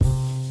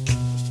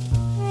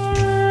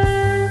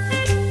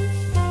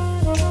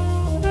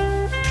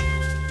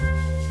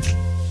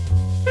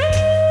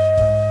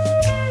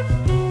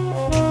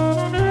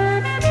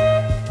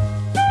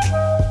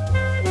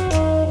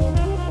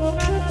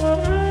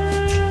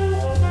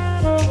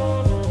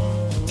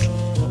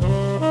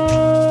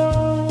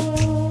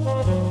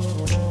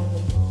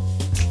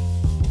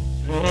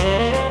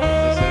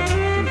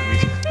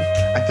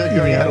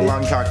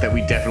that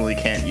we definitely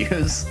can't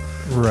use.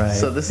 Right.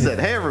 So this is it.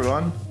 Hey,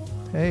 everyone.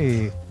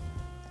 Hey.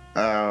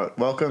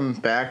 Welcome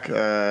back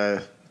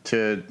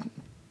to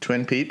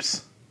Twin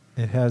Peeps.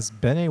 It has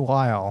been a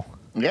while.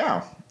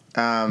 Yeah.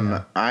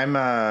 I'm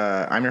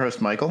your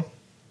host, Michael.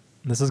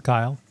 This is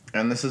Kyle.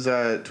 And this is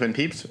Twin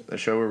Peeps, a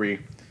show where we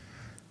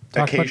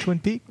Talk about Twin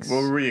Peaks.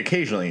 Well, we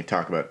occasionally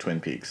talk about Twin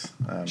Peaks.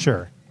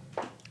 Sure.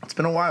 It's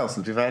been a while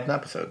since we've had an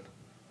episode.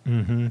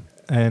 Mm-hmm.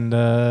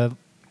 And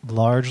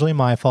largely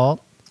my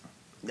fault.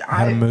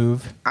 I had to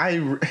move. I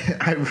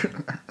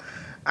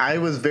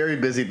was very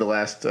busy the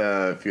last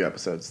few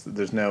episodes.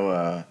 There's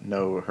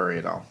no hurry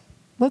at all.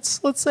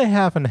 Let's say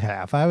half and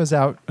half. I was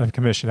out of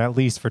commission at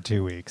least for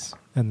 2 weeks,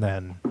 and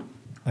then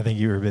I think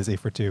you were busy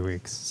for 2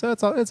 weeks. So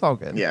it's all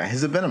good. Yeah.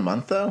 Has it been a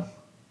month though?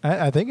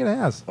 I think it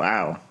has.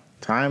 Wow.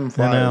 Time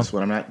flies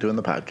when I'm not doing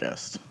the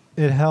podcast.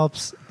 It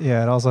helps.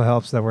 Yeah, it also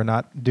helps that we're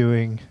not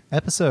doing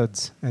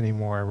episodes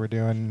anymore. We're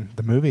doing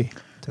the movie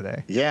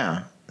today.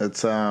 Yeah.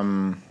 It's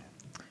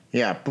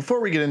yeah.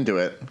 Before we get into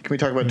it, can we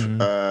talk about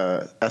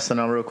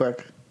SNL real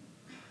quick?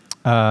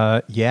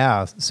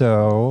 Yeah.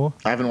 So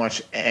I haven't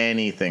watched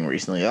anything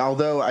recently,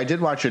 although I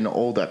did watch an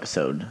old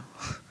episode.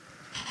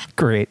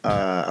 Great.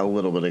 A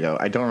little bit ago.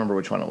 I don't remember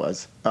which one it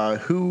was.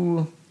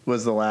 Who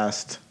was the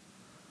last?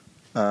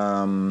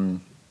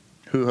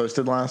 Who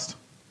hosted last?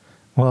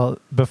 Well,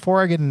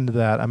 before I get into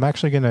that, I'm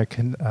actually going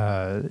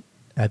to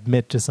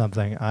admit to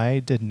something. I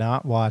did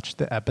not watch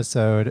the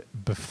episode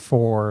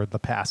before the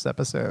past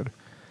episode.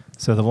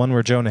 So the one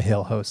where Jonah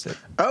Hill hosted.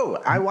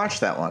 Oh, I watched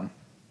that one.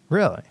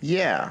 Really?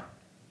 Yeah.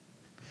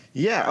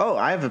 Yeah. Oh,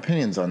 I have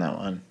opinions on that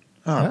one.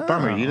 Oh,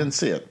 bummer. You didn't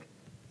see it.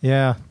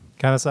 Yeah.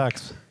 Kind of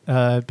sucks.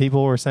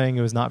 People were saying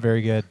it was not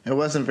very good. It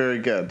wasn't very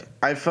good.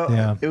 I felt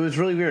it was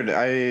really weird.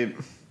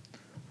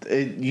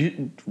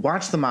 You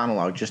watch the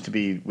monologue just to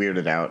be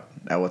weirded out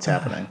at what's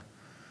happening.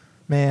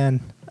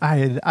 Man,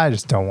 I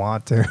just don't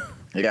want to.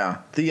 Yeah.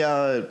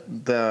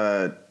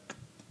 The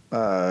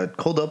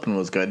cold open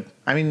was good.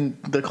 I mean,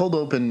 the cold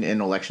open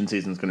in election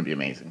season is going to be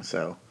amazing.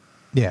 So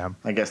Yeah.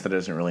 I guess that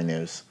isn't really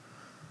news.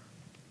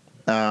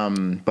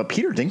 But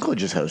Peter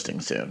Dinklage is hosting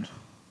soon.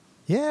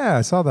 Yeah,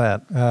 I saw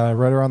that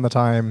right around the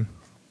time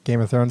Game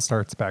of Thrones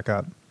starts back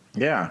up.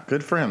 Yeah,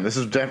 good for him. This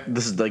is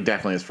like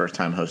definitely his first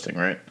time hosting,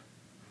 right?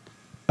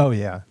 Oh,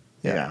 yeah.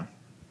 Yeah.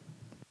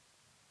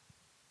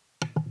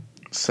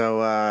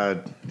 So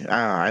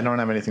I don't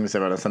have anything to say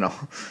about SNL.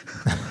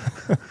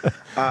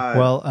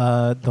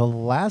 Well, the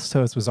last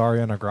host was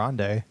Ariana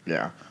Grande.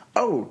 Yeah.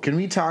 Oh, can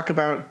we talk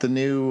about the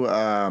new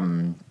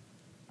Lonely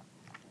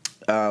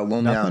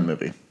Island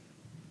movie?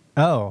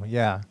 Oh,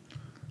 yeah.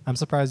 I'm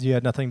surprised you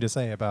had nothing to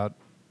say about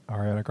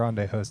Ariana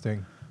Grande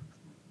hosting.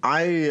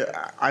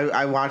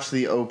 I watched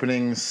the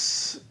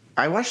openings.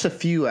 I watched a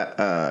few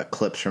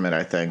clips from it,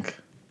 I think.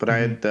 But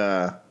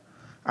her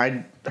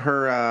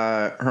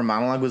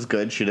monologue was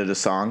good. She did a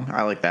song.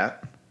 I like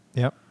that.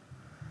 Yep.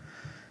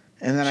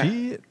 And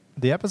then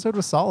the episode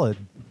was solid.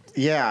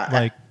 Yeah,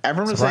 like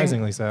everyone was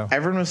surprisingly so.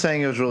 Everyone was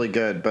saying it was really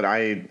good, but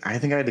I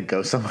think I had to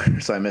go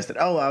somewhere, so I missed it.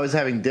 Oh, I was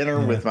having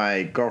dinner with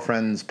my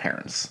girlfriend's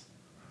parents.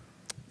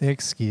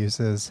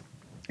 Excuses.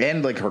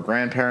 And like her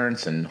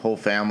grandparents and whole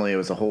family. It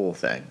was a whole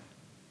thing.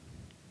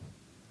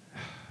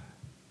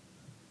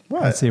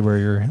 What? Let's see where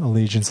your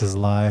allegiances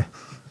lie.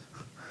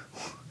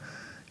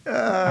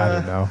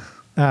 I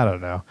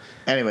don't know.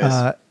 Anyways,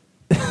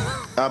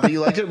 but you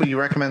liked it? Would you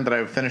recommend that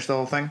I finish the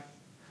whole thing?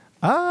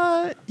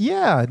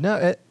 Yeah.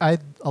 No,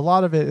 a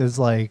lot of it is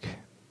like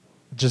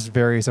just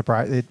very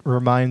surprised. It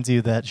reminds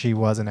you that she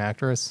was an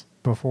actress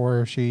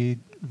before she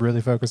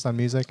really focused on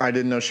music. I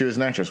didn't know she was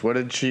an actress. What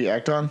did she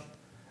act on?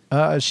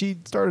 She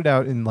started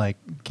out in like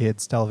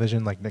kids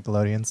television, like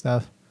Nickelodeon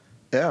stuff.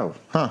 Oh,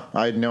 huh.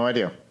 I had no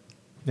idea.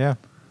 Yeah.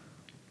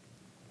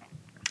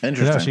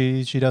 Interesting.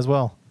 No, she does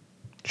well.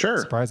 Sure.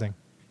 Surprising.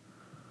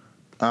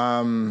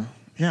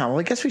 Yeah, well,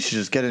 I guess we should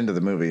just get into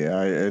the movie.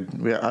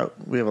 We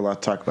have a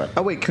lot to talk about.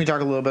 Oh, wait, can we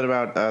talk a little bit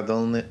about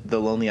the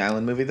Lonely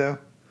Island movie, though?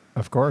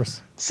 Of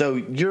course. So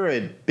you're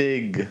a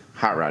big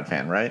Hot Rod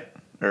fan, right?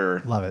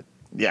 Love it.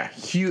 Yeah,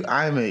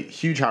 I'm a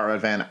huge Hot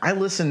Rod fan. I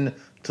listen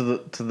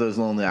to those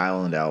Lonely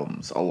Island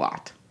albums a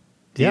lot.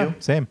 Do you?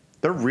 Same.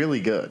 They're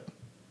really good.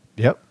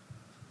 Yep.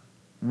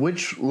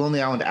 Which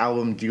Lonely Island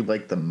album do you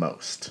like the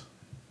most?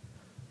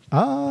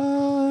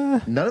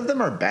 None of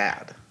them are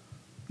bad.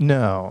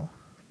 No.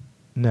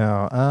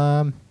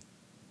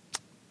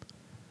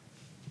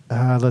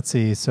 Let's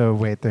see. So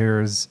wait,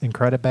 there's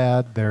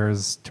Incredibad,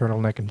 there's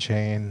Turtleneck and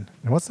Chain.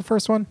 And what's the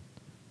first one?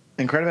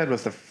 Incredibad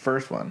was the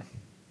first one.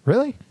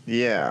 Really?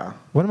 Yeah.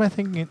 What am I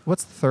thinking?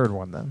 What's the third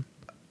one then?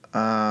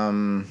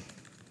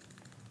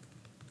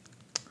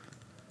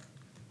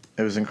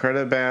 It was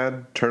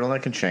Incredibad,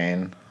 Turtleneck and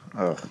Chain.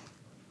 Ugh.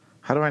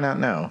 How do I not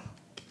know?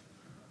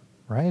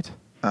 Right?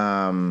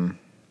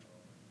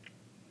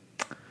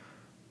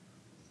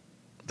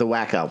 The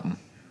Whack album.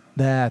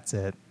 That's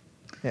it.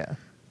 Yeah.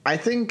 I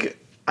think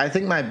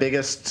my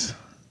biggest...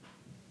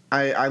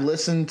 I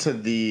listen to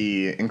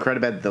the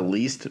Incredibad the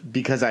least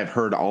because I've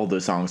heard all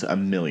those songs a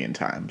million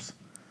times.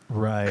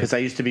 Right. Because I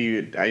used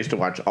to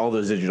watch all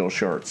those digital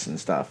shorts and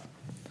stuff.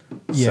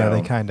 Yeah, So,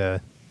 they kind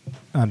of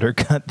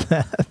undercut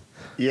that.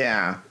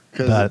 Yeah,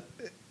 but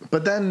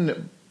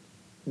then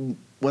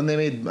when they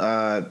made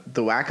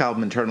the Whack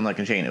album and Turn On Like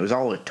a Chain, it was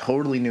all a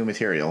totally new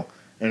material,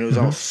 and it was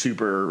all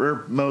super,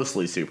 or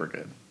mostly super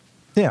good.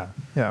 Yeah,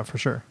 for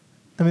sure.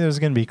 I mean, there's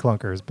going to be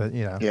clunkers, but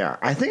you know. Yeah,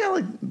 I think I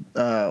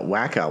like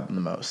Whack album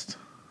the most.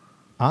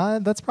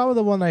 That's probably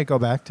the one I go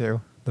back to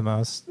the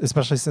most,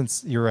 especially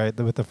since you're right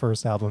with the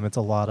first album. It's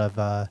a lot of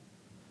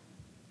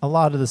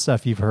the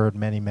stuff you've heard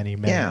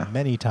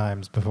many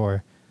times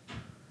before.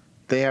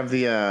 They have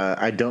the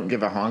I Don't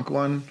Give a Honk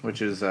one,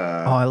 which is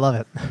I love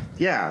it.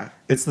 Yeah,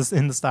 it's this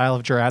in the style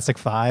of Jurassic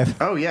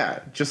 5. Oh yeah,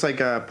 just like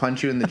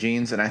Punch You in the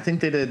Jeans, and I think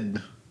they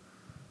did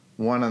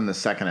one on the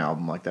second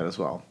album like that as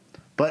well.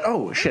 But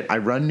oh shit, I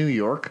Run New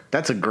York.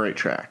 That's a great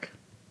track.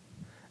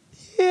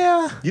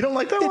 Yeah, you don't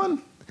like that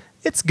one?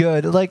 It's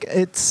good. Like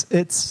it's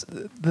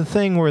the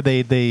thing where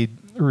they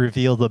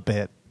reveal the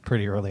bit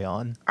pretty early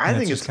on. I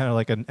think it's kind of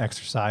like an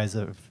exercise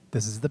of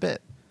this is the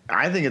bit.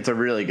 I think it's a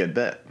really good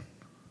bit.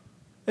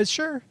 It's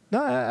sure.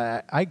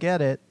 No, I get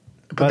it.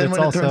 But then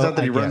when it turns out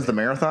that he runs the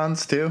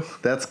marathons too,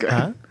 that's good.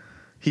 Huh?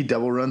 He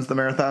double runs the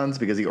marathons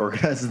because he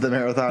organizes the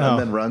marathon and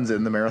then runs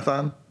in the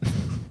marathon.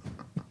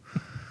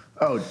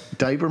 Oh,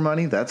 Diaper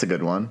Money, that's a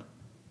good one.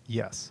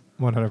 Yes,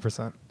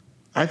 100%.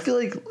 I feel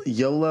like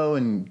YOLO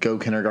and Go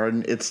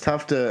Kindergarten, it's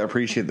tough to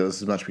appreciate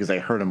those as much because I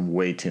heard them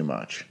way too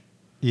much.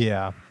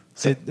 Yeah,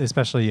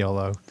 especially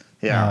YOLO.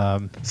 Yeah.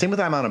 Same with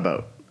I'm on a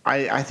Boat.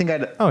 I think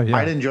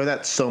I'd enjoy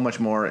that so much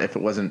more if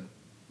it wasn't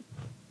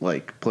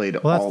like played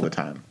all the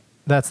time.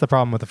 That's the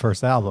problem with the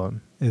first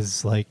album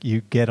is like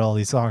you get all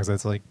these songs.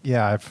 It's like,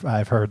 yeah,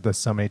 I've heard this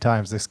so many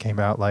times. This came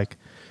out like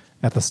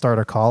at the start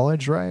of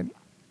college, right?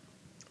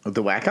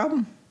 The Whack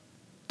album?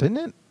 Didn't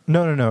it?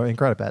 No.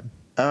 Incredibad.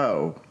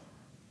 Oh.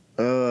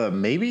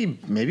 Maybe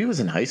it was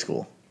in high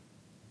school.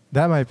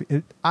 That might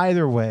be.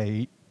 Either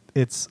way,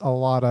 it's a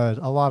lot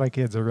of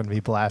kids are going to be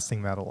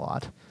blasting that a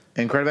lot.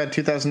 Incredibad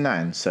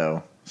 2009,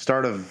 so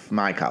start of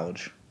my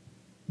college.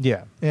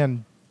 Yeah,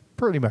 and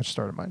pretty much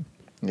start of mine.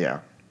 Yeah.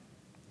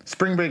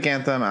 Spring Break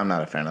Anthem, I'm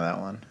not a fan of that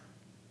one.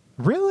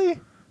 Really?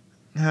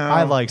 No.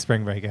 I like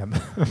Spring Break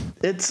Anthem.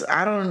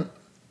 I don't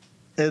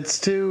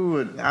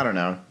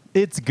know.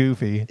 It's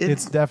goofy.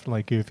 It's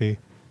definitely goofy.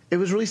 It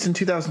was released in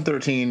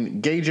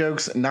 2013. Gay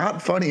jokes,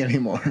 not funny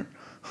anymore.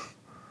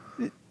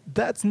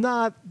 That's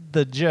not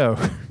the joke.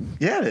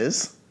 Yeah, it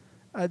is.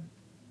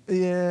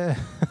 Yeah.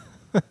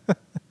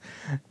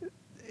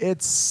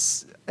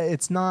 It's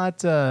not.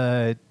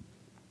 Did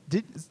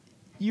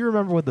you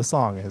remember what the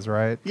song is,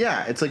 right?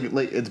 Yeah, it's like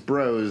it's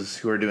bros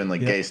who are doing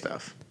gay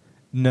stuff.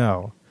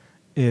 No,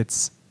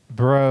 it's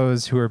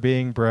bros who are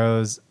being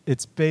bros.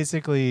 It's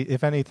basically,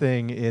 if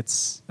anything,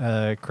 it's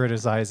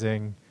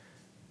criticizing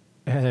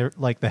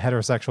like the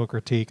heterosexual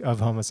critique of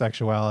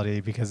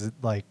homosexuality because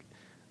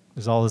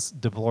there's all this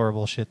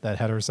deplorable shit that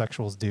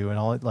heterosexuals do,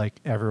 and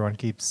everyone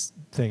keeps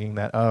thinking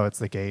that it's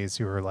the gays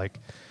who are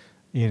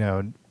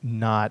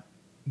not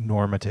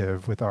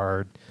normative with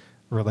our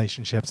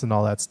relationships and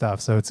all that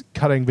stuff. So it's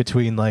cutting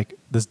between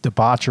this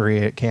debauchery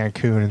at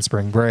Cancun and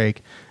spring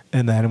break,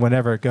 and then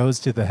whenever it goes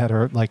to the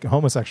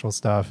homosexual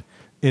stuff,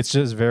 it's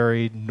just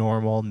very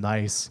normal,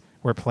 nice.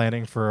 We're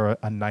planning for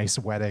a nice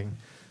wedding.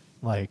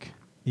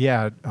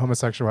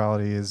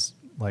 Homosexuality is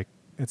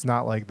it's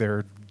not like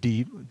they're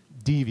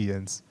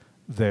deviants.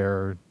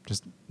 They're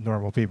just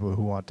normal people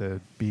who want to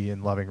be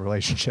in loving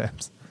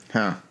relationships.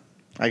 Huh.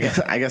 I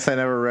guess I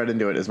never read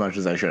into it as much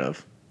as I should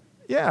have.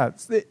 Yeah,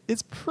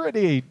 it's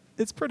pretty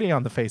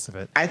on the face of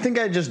it. I think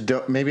I just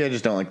don't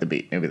like the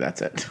beat. Maybe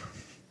that's it.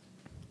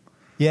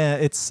 Yeah,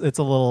 it's a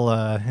little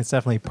it's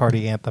definitely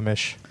party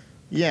anthem-ish.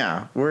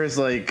 Yeah, whereas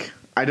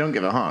I Don't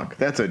Give a Honk.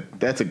 That's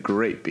a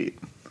great beat.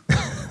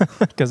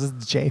 Because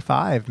it's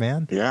J5,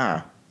 man.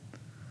 Yeah.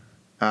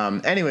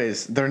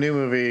 Anyways, their new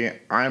movie,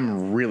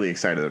 I'm really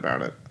excited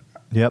about it.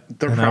 Yep.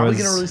 They're probably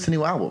going to release a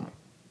new album.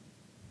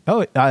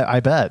 Oh, I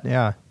bet,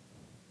 yeah.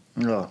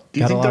 Well,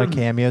 got a lot of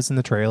cameos in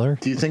the trailer.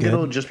 Do you think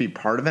it'll just be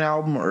part of an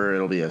album, or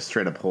it'll be a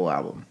straight-up whole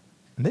album?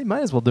 They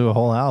might as well do a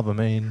whole album.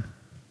 I mean,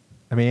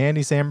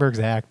 Andy Samberg's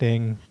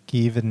acting.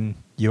 Keeve and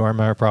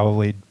Yorma are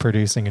probably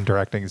producing and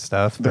directing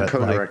stuff. They're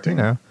co-directing.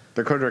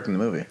 They're co-directing the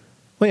movie.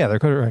 Well, yeah, they're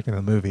co-directing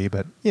the movie,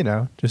 but,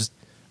 just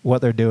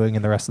what they're doing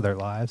in the rest of their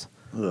lives.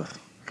 Ugh,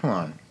 come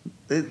on.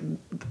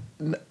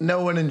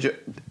 No one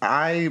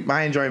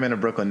my enjoyment of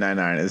Brooklyn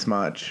Nine-Nine is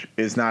not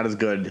as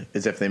good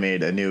as if they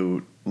made a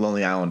new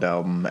Lonely Island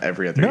album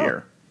every other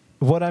year.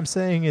 What I'm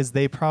saying is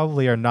they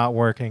probably are not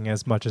working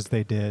as much as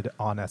they did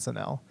on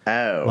SNL.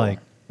 Oh.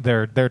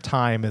 Their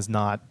time is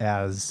not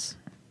as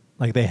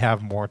they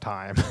have more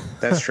time.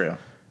 That's true.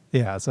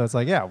 Yeah, so it's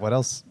what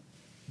else?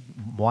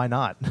 Why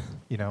not?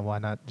 Why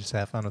not just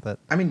have fun with it?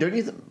 I mean, don't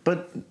you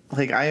but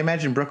I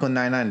imagine Brooklyn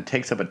Nine-Nine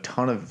takes up a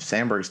ton of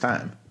Samberg's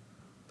time.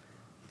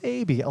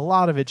 Maybe. A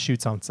lot of it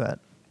shoots on set.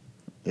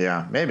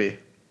 Yeah, maybe.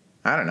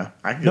 I don't know.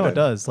 I could No, it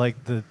does.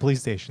 Like the police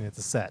station, it's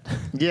a set.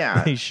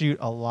 Yeah. They shoot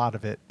a lot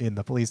of it in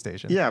the police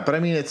station. Yeah, but I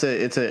mean, it's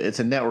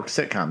a network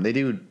sitcom. They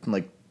do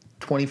like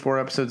 24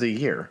 episodes a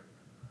year.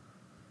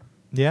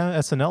 Yeah,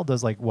 SNL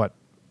does like what,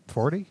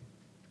 40?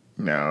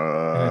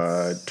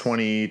 No,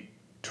 20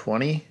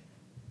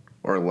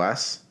 or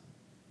less.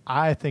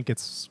 I think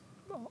it's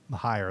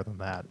higher than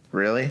that.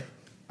 Really?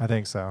 I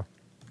think so.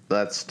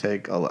 Let's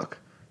take a look.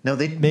 No,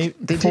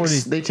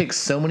 they take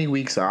so many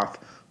weeks off.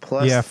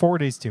 Plus, yeah,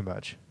 40 is too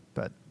much.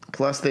 But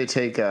plus they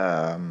take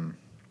I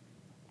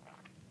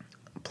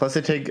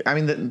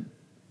mean,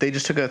 they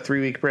just took a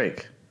 3-week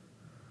break.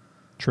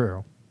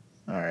 True.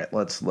 All right,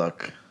 let's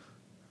look.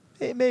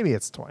 Maybe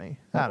it's 20.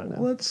 I don't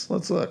know. Let's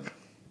look.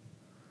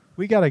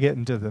 We got to get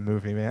into the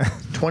movie, man.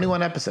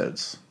 21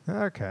 episodes.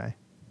 Okay.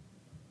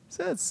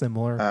 So it's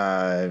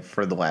similar.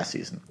 For the last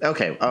season.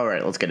 Okay, all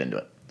right, let's get into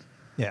it.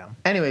 Yeah.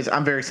 Anyways,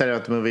 I'm very excited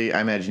about the movie.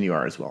 I imagine you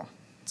are as well.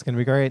 It's going to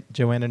be great.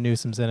 Joanna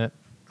Newsom's in it,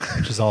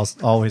 which is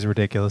always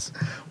ridiculous.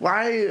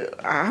 Why?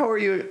 How are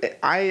you?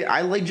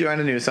 I like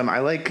Joanna Newsom. I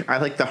like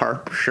the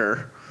harp,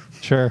 sure.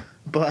 Sure.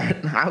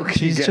 But how can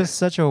she's just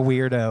such a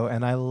weirdo,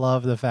 and I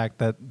love the fact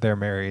that they're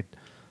married.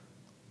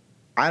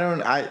 How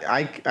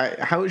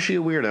is she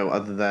a weirdo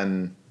other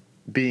than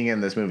being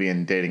in this movie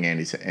and dating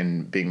Andy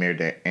and being married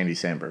to Andy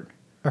Samberg?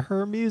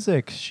 Her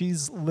music,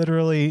 she's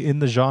literally in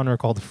the genre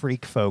called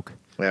freak folk.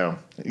 Well,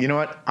 you know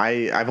what?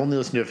 I've only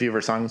listened to a few of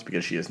her songs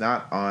because she is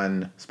not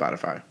on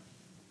Spotify.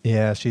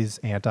 Yeah, she's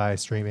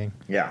anti-streaming.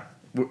 Yeah.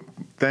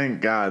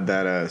 Thank God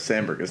that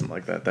Samberg isn't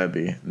like that. That'd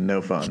be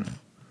no fun.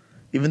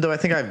 Even though I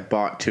think I've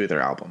bought 2 of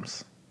their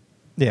albums.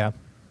 Yeah.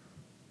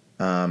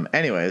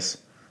 Anyways,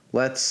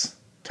 let's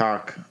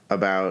talk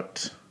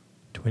about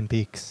Twin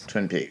Peaks.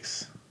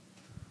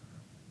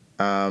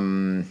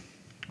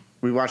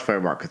 We watched Fire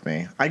Walk with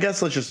Me. I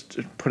guess let's just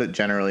put it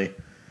generally.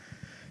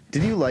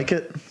 Did you like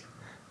it?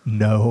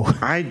 No.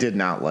 I did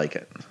not like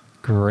it.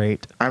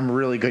 Great. I'm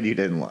really glad you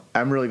didn't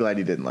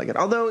like it.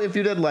 Although if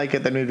you did like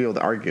it, then we'd be able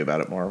to argue about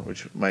it more,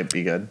 which might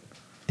be good.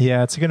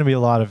 Yeah, it's going to be a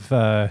lot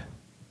of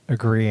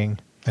agreeing,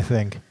 I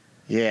think.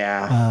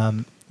 Yeah.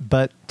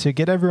 But to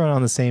get everyone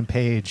on the same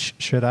page,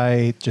 should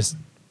I just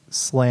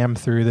slam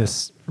through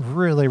this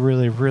really,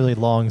 really, really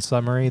long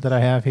summary that I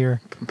have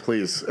here?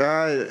 Please.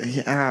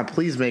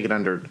 Please make it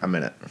under a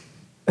minute.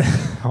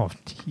 Oh,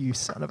 you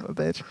son of a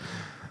bitch.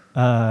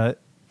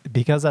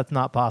 Because that's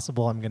not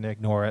possible, I'm going to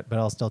ignore it, but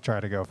I'll still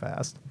try to go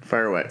fast.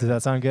 Fire away. Does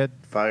that sound good?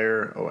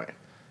 Fire away.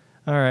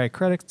 All right,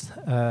 credits.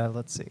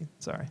 Let's see.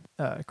 Sorry.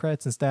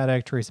 Credits and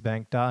static. Teresa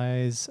Bank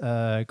dies.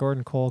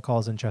 Gordon Cole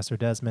calls in Chester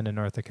Desmond in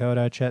North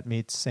Dakota. Chet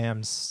meets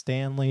Sam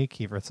Stanley,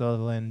 Kiefer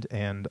Sutherland,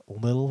 and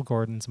Little,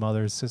 Gordon's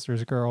mother's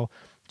sister's girl.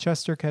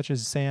 Chester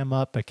catches Sam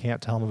up but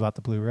can't tell him about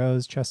the Blue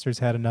Rose. Chester's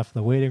had enough of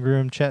the waiting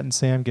room. Chet and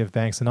Sam give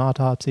Banks an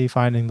autopsy,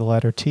 finding the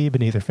letter T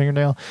beneath her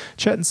fingernail.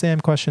 Chet and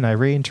Sam question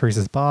Irene,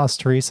 Teresa's boss.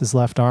 Teresa's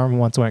left arm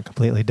once went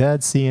completely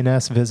dead.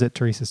 C&S visit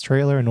Teresa's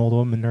trailer. An old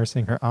woman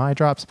nursing her eye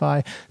drops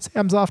by.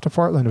 Sam's off to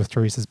Portland with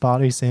Teresa's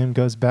body. Sam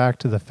goes back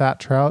to the Fat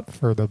Trout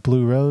for the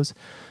Blue Rose.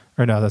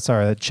 Or no,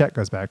 Chet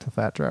goes back to the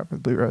Fat Trout for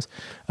the Blue Rose.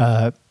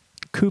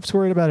 Coop's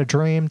worried about a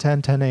dream.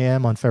 10:10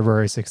 a.m. on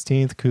February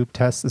 16th. Coop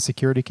tests the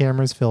security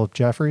cameras. Philip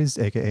Jeffries,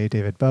 a.k.a.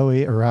 David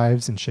Bowie,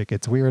 arrives and shit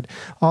gets weird.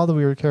 All the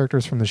weird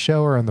characters from the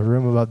show are in the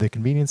room above the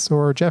convenience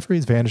store.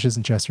 Jeffries vanishes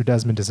and Chester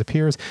Desmond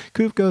disappears.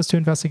 Coop goes to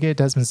investigate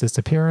Desmond's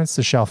disappearance.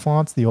 The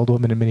Chalfonts, the old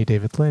woman and Minnie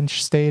David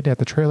Lynch, stayed at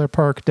the trailer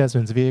park.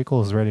 Desmond's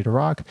vehicle is ready to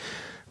rock.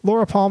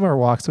 Laura Palmer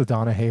walks with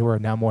Donna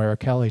Hayward, now Moira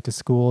Kelly, to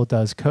school,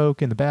 does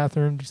coke in the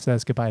bathroom,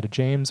 says goodbye to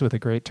James with a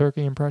great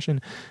turkey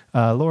impression.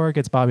 Laura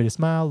gets Bobby to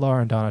smile.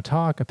 Laura and Donna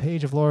talk. A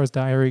page of Laura's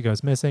diary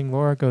goes missing.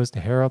 Laura goes to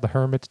Harold the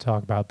Hermit to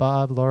talk about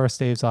Bob. Laura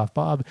staves off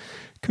Bob.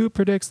 Coop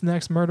predicts the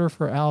next murder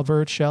for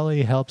Albert.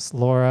 Shelley helps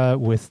Laura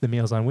with the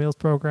Meals on Wheels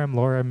program.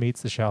 Laura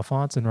meets the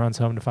Chalfonts and runs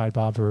home to find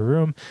Bob in her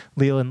room.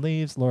 Leland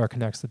leaves. Laura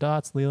connects the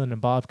dots. Leland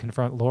and Bob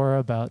confront Laura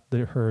about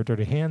her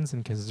dirty hands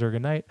and kisses her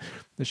goodnight.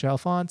 The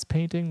Chalfonts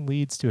painting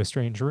leads to a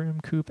strange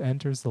room. Coop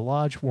enters the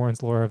lodge,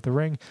 warns Laura of the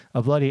ring.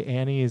 A bloody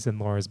Annie is in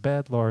Laura's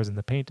bed. Laura's in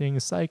the painting.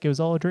 Psych, it was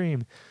all a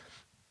dream.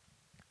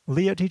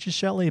 Leo teaches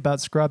Shelley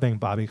about scrubbing.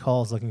 Bobby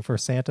calls looking for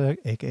Santa,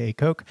 a.k.a.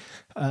 Coke.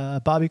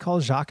 Bobby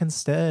calls Jacques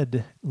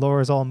instead.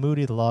 Laura's all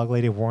moody. The log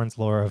lady warns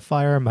Laura of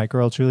fire. My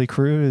girl, Julie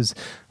Cruz.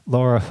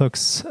 Laura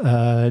hooks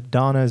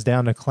Donna is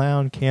down to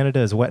clown. Canada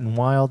is wet and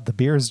wild. The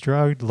beer's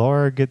drugged.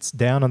 Laura gets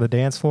down on the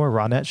dance floor.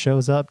 Ronette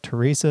shows up.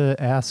 Teresa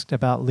asked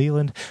about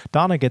Leland.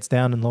 Donna gets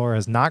down and Laura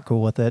is not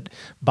cool with it.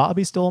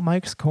 Bobby stole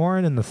Mike's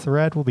corn and the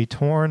thread will be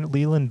torn.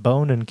 Leland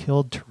boned and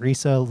killed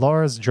Teresa.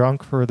 Laura's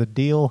drunk for the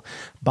deal.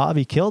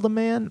 Bobby killed a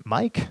man?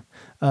 Mike?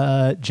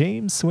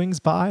 James swings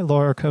by.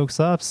 Laura cokes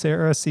up.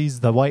 Sarah sees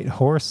the white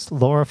horse.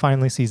 Laura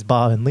finally sees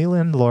Bob and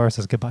Leland. Laura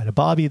says goodbye to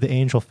Bobby. The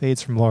angel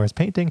fades from Laura's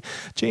painting.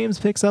 James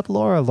picks up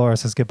Laura. Laura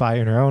says goodbye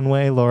in her own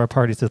way. Laura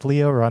parties with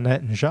Leo, Ronette,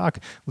 and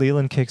Jacques.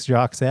 Leland kicks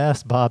Jacques'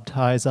 ass. Bob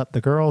ties up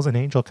the girls. An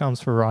angel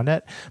comes for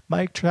Ronette.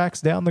 Mike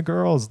tracks down the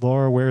girls.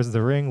 Laura wears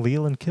the ring.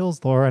 Leland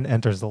kills Laura and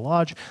enters the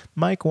lodge.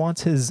 Mike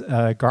wants his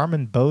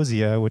Garmin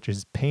Bosia, which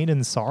is pain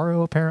and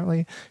sorrow,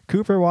 apparently.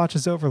 Cooper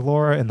watches over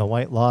Laura in the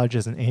White Lodge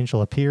as an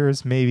angel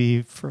appears.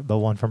 Maybe for the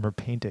one from her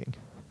painting.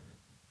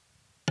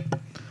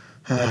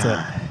 That's it.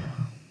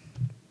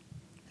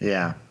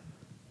 Yeah.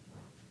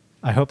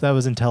 I hope that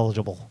was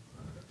intelligible.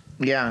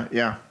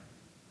 Yeah.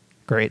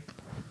 Great.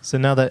 So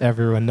now that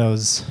everyone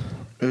knows.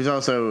 It was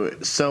also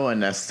so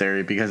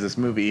unnecessary because this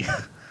movie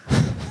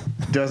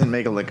doesn't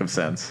make a lick of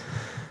sense.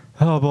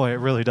 Oh boy, it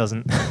really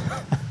doesn't.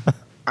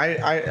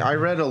 I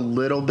read a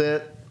little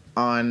bit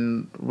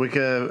on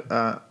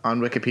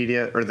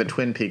Wikipedia, or the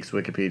Twin Peaks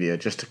Wikipedia,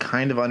 just to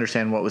kind of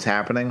understand what was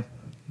happening.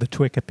 The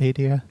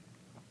Twikipedia?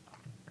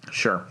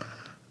 Sure.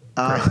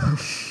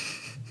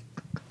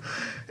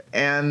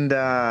 And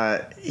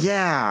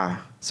yeah.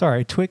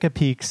 Sorry,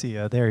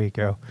 Twikipexia. There you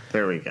go.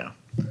 There we go.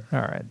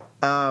 All right.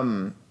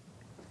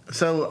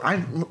 So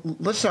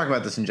let's talk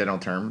about this in general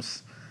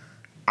terms.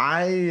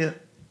 I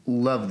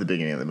love the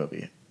beginning of the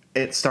movie.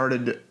 It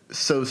started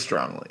so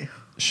strongly.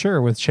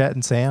 Sure, with Chet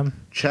and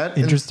Sam.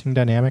 Interesting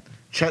dynamic.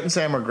 Chet and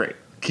Sam were great.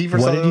 Kiefer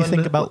What did you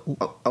think about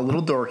a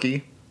little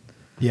dorky?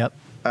 Yep.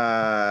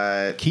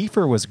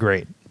 Kiefer was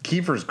great.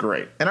 Kiefer's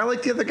great, and I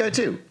like the other guy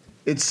too.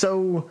 It's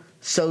so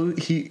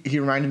he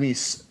reminded me.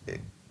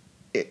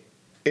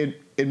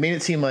 It made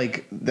it seem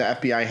like the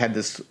FBI had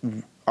this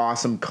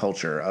awesome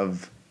culture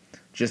of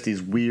just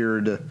these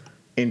weird,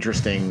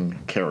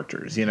 interesting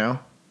characters, you know?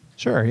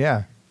 Sure,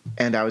 yeah.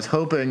 And I was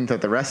hoping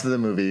that the rest of the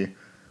movie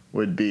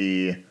would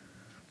be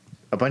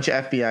a bunch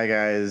of FBI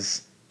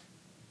guys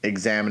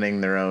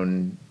examining their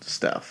own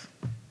stuff.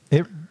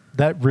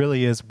 That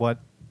really is what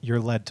you're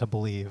led to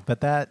believe,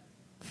 but that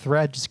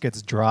thread just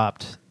gets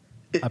dropped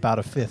about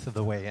a fifth of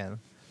the way in.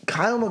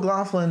 Kyle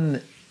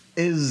MacLachlan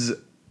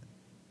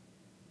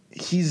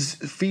he's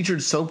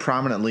featured so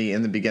prominently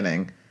in the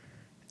beginning.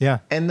 Yeah.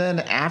 And then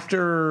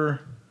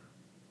after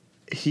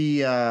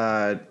he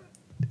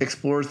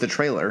explores the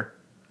trailer,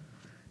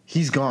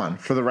 he's gone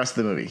for the rest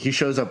of the movie. He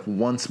shows up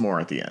once more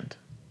at the end.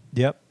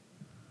 Yep.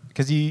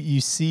 Because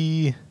you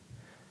see...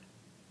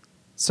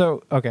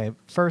 So, okay,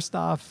 first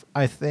off,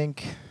 I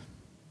think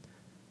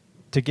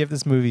to give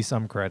this movie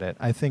some credit,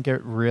 I think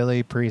it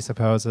really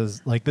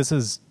presupposes, like, this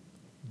is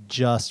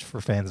just for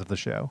fans of the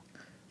show.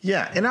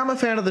 Yeah, and I'm a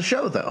fan of the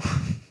show, though.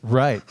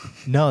 Right.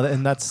 No,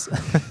 and that's...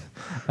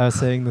 I was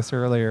saying this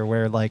earlier,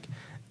 where, like,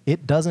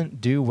 it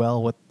doesn't do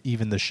well what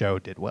even the show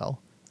did well.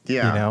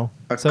 Yeah. You know?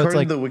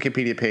 According to the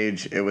Wikipedia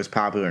page, it was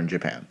popular in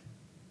Japan.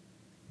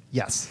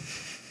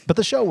 Yes. But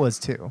the show was,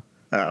 too.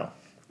 Oh.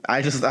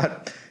 I just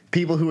thought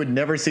people who had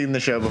never seen the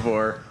show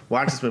before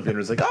watched this movie and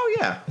was like, oh,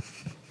 yeah.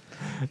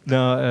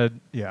 No,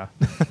 yeah.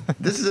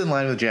 This is in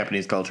line with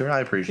Japanese culture. I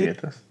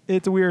appreciate this.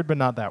 It's weird, but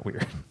not that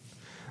weird.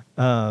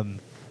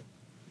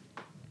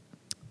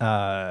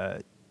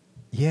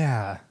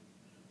 Yeah.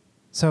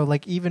 So,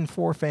 like, even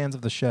for fans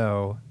of the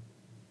show,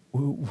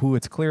 who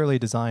it's clearly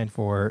designed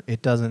for,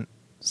 it doesn't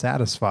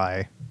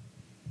satisfy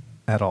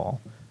at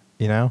all,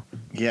 you know?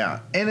 Yeah.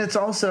 And it's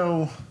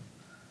also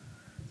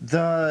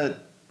the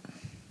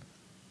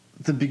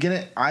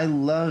beginning. I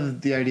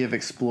love the idea of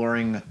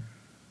exploring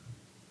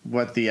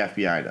what the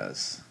FBI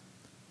does.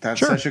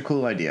 That's such a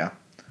cool idea.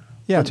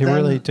 Yeah, but to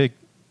really take...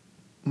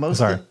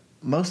 Most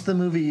of the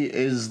movie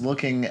is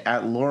looking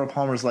at Laura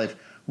Palmer's life,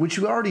 which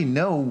we already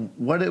know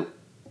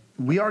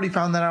we already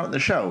found that out in the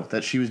show,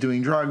 that she was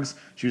doing drugs,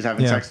 she was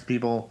having sex with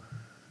people,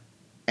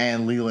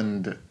 and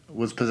Leland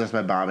was possessed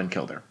by Bob and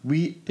killed her.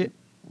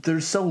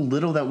 There's so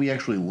little that we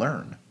actually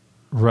learn.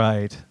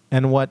 Right.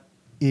 And what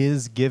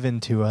is given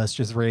to us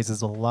just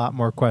raises a lot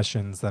more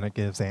questions than it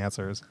gives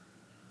answers.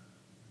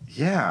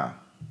 Yeah.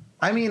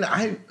 I mean,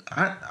 I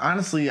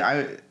honestly,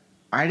 I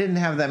didn't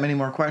have that many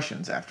more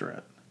questions after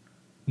it.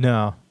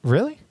 No.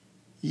 Really?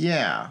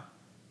 Yeah.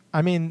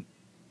 I mean,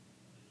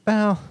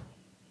 well,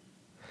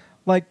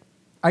 like,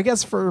 I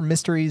guess for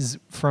mysteries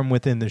from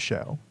within the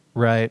show,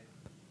 right?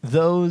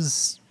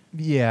 Those,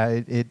 yeah,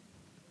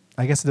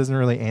 I guess it doesn't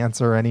really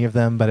answer any of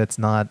them, but it's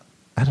not,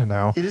 I don't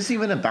know. It isn't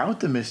even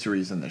about the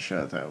mysteries in the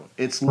show, though.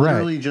 It's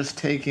literally just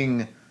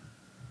taking,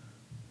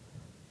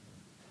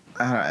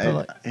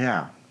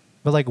 yeah.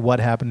 But, like, what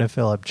happened to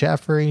Philip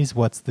Jeffries?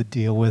 What's the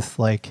deal with,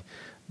 like,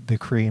 the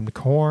creamed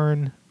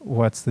corn?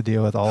 What's the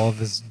deal with all of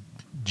this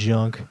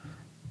junk?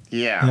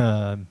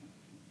 Yeah.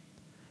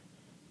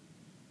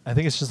 I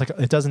think it's just, like,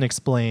 it doesn't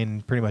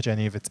explain pretty much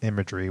any of its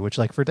imagery, which,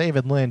 like, for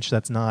David Lynch,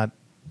 that's not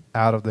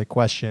out of the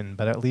question,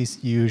 but at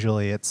least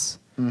usually it's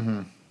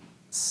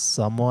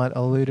somewhat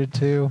alluded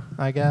to,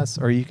 I guess,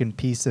 or you can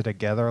piece it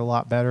together a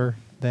lot better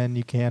than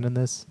you can in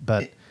this.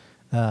 But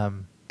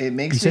it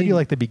makes you said you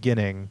like the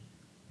beginning.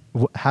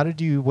 What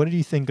did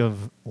you think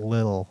of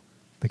Lil,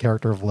 the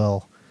character of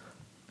Lil?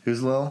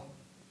 Who's Lil?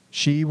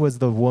 She was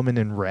the woman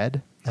in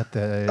red at the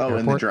airport.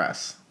 In the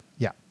dress.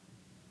 Yeah.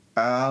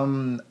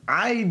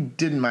 I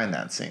didn't mind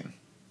that scene.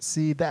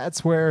 See,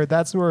 that's where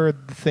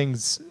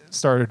things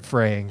started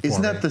fraying.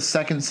 Isn't that the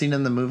second scene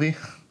in the movie?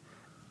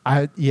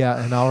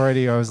 And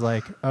already I was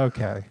like,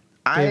 okay,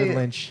 David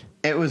Lynch.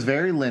 It was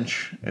very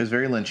Lynch. It was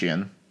very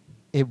Lynchian.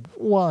 It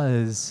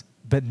was,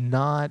 but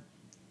not.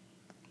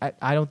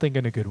 I don't think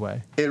in a good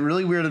way. It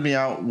really weirded me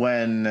out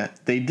when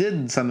they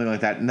did something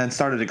like that and then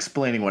started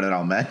explaining what it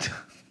all meant.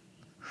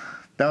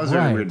 That was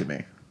really weird to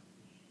me.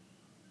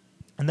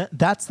 And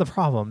that's the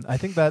problem. I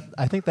think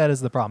that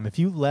is the problem. If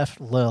you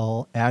left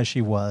Lil as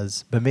she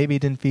was, but maybe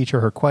didn't feature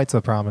her quite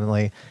so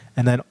prominently,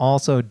 and then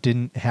also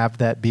didn't have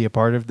that be a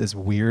part of this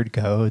weird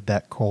code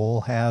that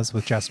Cole has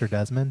with Chester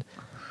Desmond,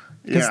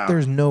 because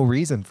there's no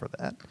reason for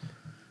that.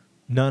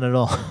 None at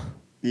all.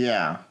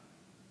 Yeah.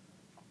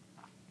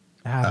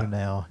 I don't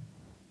know.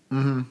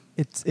 Mm-hmm.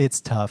 It's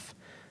tough.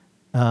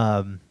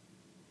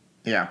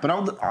 Yeah, but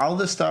all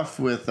this stuff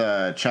with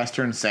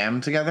Chester and Sam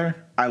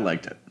together, I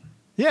liked it.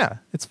 Yeah,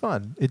 it's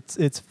fun.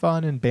 It's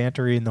fun and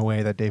bantery in the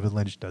way that David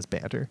Lynch does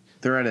banter.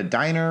 They're at a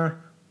diner.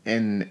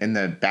 In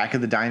the back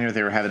of the diner,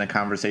 they were having a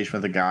conversation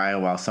with a guy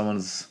while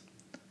is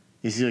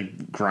he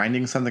like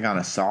grinding something on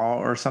a saw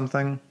or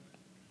something?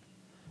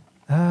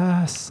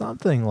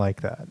 Something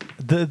like that.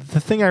 The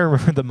thing I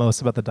remember the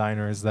most about the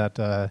diner is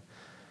that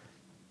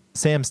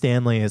Sam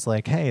Stanley is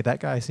like, hey, that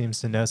guy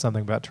seems to know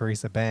something about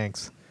Teresa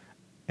Banks.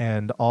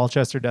 And all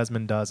Chester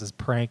Desmond does is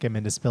prank him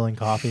into spilling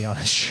coffee on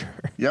his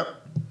shirt. Yep.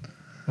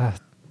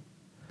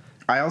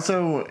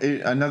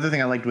 Another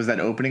thing I liked was that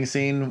opening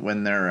scene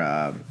when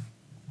they're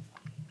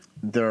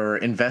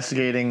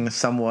investigating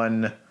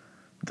someone,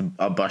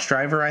 a bus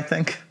driver, I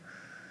think.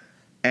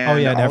 And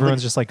and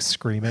everyone's just like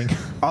screaming.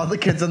 All the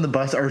kids on the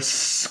bus are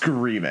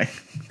screaming.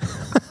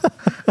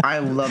 I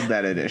love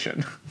that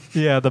addition.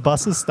 Yeah, the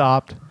bus is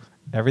stopped.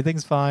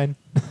 Everything's fine.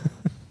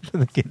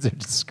 The kids are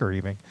just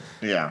screaming.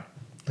 Yeah.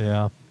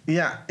 Yeah.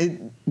 Yeah.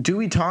 Do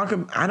we talk?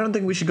 I don't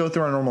think we should go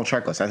through our normal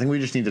checklist. I think we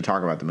just need to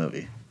talk about the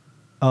movie.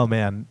 Oh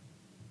man.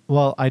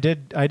 Well, I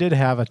did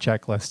have a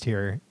checklist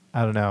here.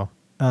 I don't know.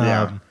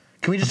 Yeah.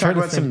 Can we just talk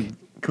about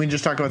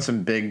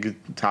some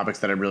big topics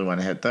that I really want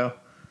to hit though?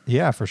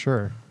 Yeah, for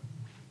sure.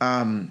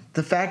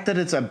 The fact that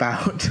it's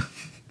about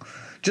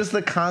just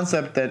the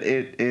concept that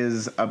it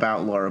is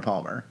about Laura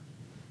Palmer.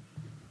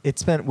 It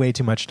spent way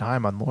too much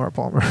time on Laura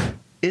Palmer.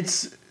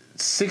 It's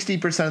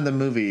 60% of the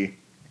movie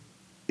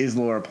is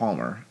Laura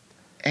Palmer.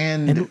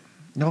 And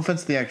no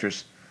offense to the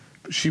actress,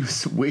 but she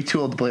was way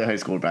too old to play high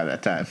school by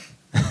that time.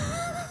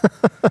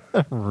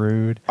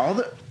 Rude. All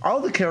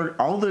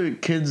the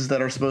kids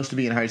that are supposed to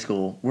be in high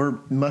school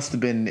must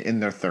have been in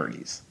their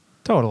 30s.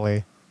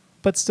 Totally.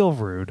 But still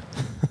rude.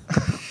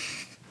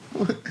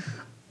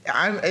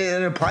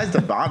 It applies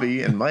to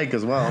Bobby and Mike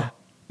as well.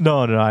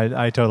 No,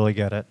 I totally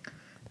get it.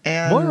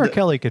 And Moira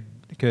Kelly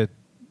could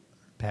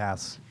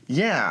pass.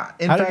 Yeah.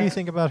 How did you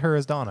think about her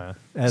as Donna,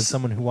 as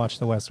someone who watched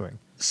The West Wing?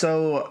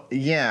 So,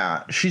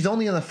 yeah, she's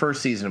only in the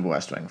first season of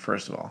West Wing,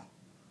 first of all.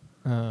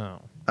 Oh.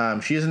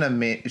 She isn't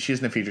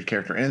a featured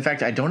character. And in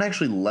fact, I don't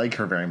actually like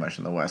her very much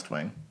in The West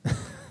Wing.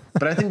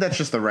 But I think that's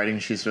just the writing.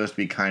 She's supposed to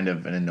be kind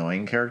of an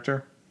annoying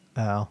character.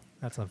 Oh,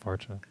 that's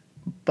unfortunate.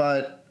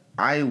 But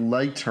I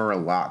liked her a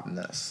lot in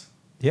this.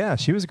 Yeah,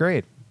 she was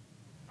great.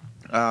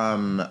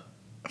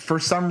 For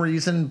some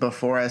reason,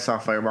 before I saw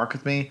Firewalk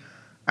with Me,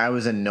 I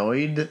was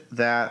annoyed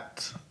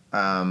that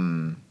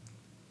Donna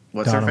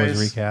her face?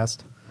 was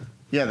recast.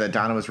 Yeah, that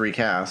Donna was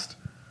recast.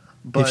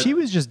 But if she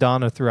was just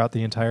Donna throughout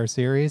the entire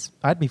series,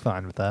 I'd be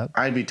fine with that.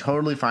 I'd be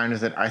totally fine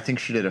with it. I think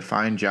she did a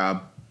fine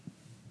job.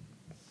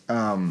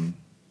 I'm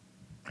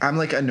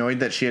like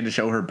annoyed that she had to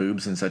show her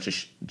boobs in such a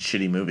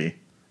shitty movie.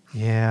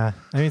 Yeah.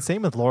 I mean,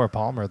 same with Laura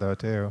Palmer, though,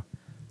 too.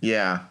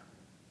 Yeah.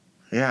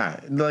 Yeah.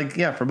 Like,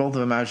 yeah, for both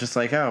of them, I was just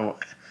like, oh,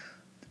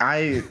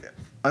 other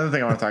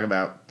thing I want to talk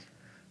about.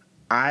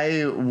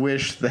 I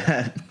wish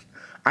that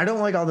I don't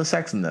like all the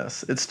sex in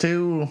this. It's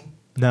too.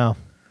 No.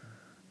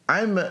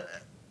 I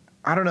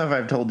don't know if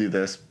I've told you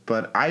this,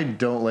 but I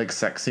don't like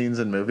sex scenes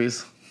in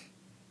movies.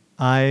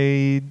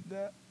 I'm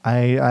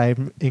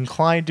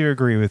inclined to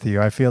agree with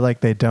you. I feel like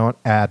they don't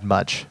add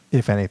much,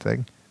 if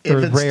anything.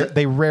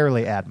 They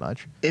rarely add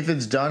much. If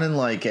it's done in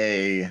like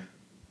a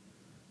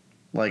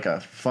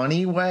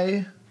funny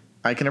way,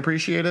 I can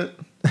appreciate it.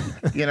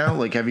 You know,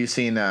 like have you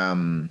seen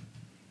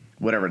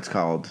whatever it's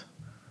called,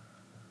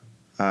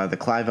 the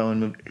Clive Owen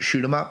movie,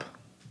 Shoot 'Em Up?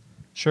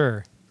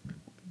 Sure.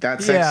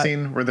 That sex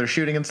scene where they're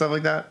shooting and stuff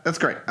like that. That's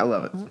great. I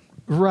love it.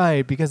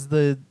 Right, because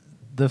the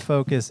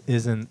focus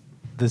isn't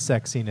the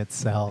sex scene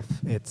itself.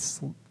 It's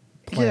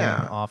playing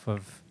off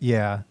of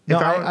No,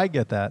 I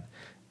get that.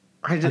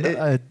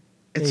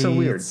 It's so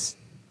weird.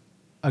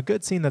 A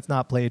good scene that's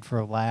not played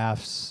for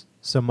laughs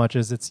so much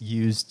as it's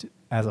used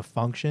as a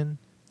function.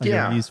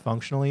 Used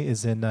functionally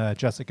is in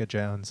Jessica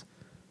Jones.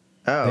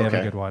 Oh, they have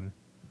a good one.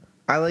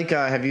 I like.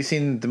 Have you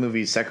seen the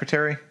movie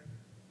Secretary?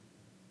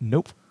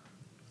 Nope.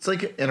 It's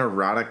like an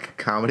erotic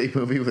comedy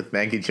movie with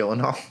Maggie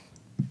Gyllenhaal.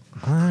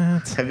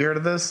 What? Have you heard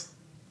of this?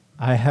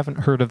 I haven't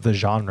heard of the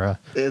genre.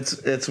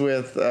 It's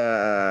with hold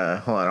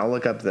on, I'll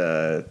look up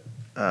the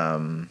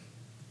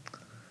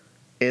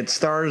it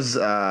stars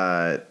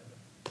Maggie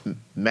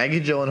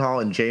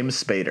Gyllenhaal and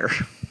James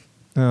Spader.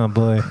 Oh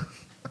boy.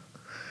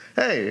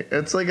 Hey,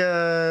 it's like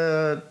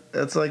a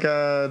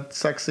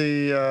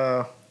sexy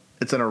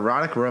it's an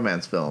erotic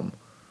romance film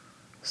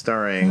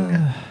starring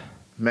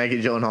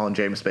Maggie Gyllenhaal and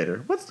James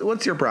Spader.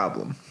 What's your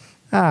problem?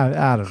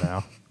 I don't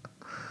know.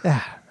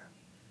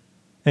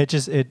 It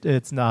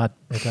does not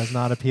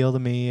appeal to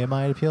me. It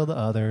might appeal to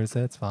others.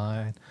 That's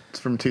fine. It's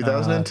from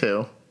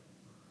 2002.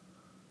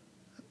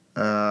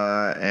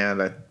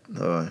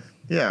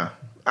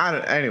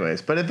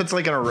 Anyways, but if it's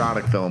like an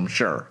erotic film,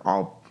 sure,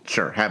 I'll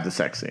have the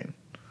sex scene.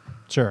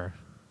 Sure.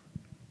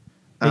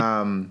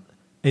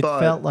 It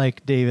felt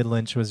like David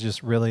Lynch was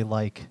just really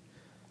like,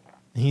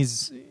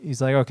 he's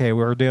like, okay,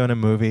 we're doing a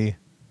movie.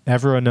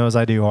 Everyone knows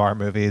I do horror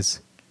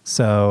movies,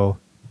 so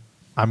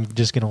I'm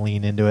just gonna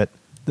lean into it.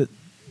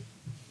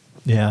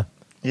 Yeah.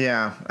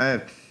 Yeah.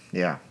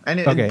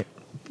 Okay.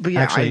 But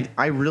yeah, actually,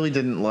 I really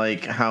didn't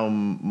like how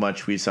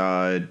much we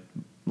saw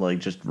like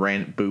just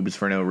rant boobs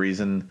for no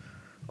reason,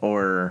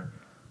 or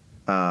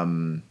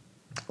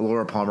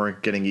Laura Palmer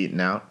getting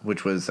eaten out,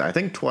 which was I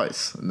think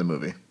twice in the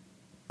movie.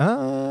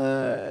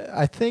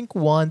 I think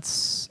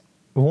once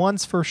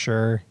for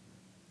sure.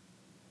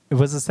 It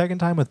was the second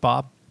time with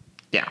Bob.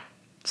 Yeah.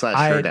 /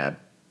 her dad.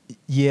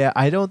 Yeah,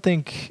 I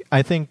think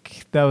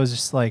that was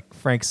just like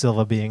Frank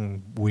Silva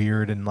being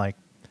weird and like,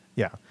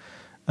 yeah.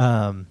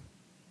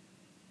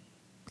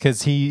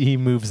 Because he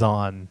moves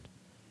on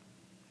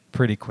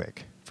pretty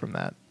quick from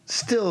that.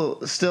 Still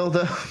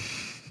though.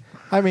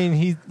 I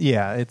mean,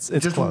 it's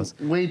just close.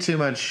 Way too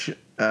much.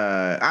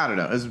 I don't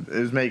know. It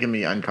was making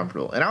me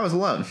uncomfortable, and I was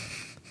alone.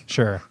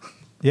 Sure.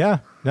 Yeah.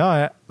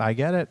 No, I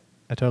get it.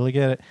 I totally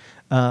get it.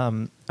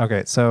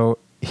 Okay, so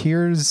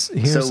here's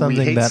something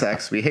we hate that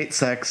sex. We hate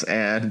sex,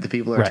 and the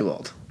people are too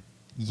old.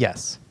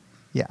 Yes.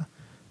 Yeah.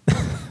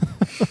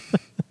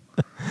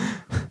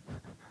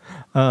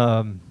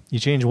 You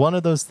change one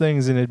of those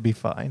things and it'd be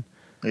fine.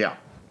 Yeah.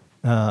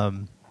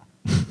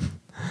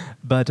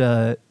 But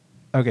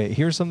okay,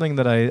 here's something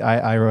that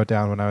I wrote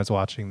down when I was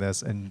watching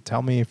this, and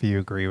tell me if you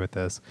agree with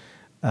this.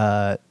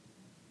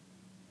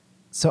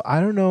 So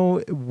I don't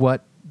know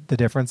what the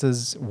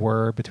differences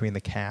were between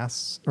the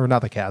casts, or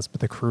not the cast,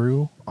 but the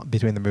crew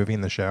between the movie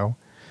and the show.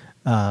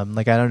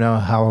 Like, I don't know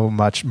how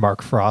much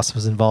Mark Frost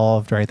was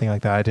involved or anything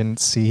like that. I didn't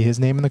see his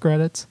name in the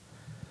credits.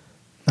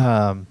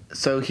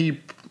 So he,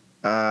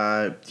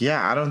 I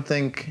don't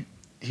think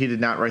he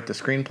did not write the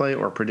screenplay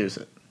or produce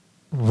it.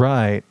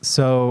 Right.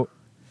 So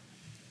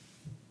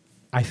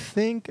I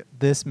think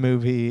this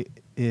movie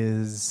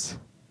is,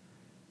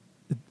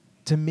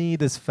 to me,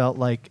 this felt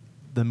like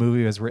the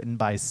movie was written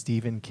by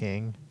Stephen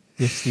King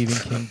if Stephen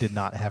King did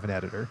not have an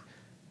editor.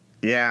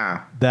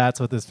 Yeah.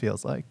 That's what this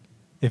feels like.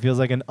 It feels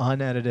like an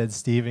unedited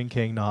Stephen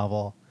King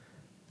novel.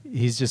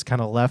 He's just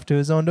kind of left to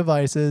his own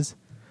devices.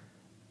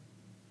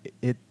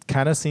 It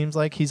kind of seems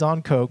like he's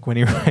on coke when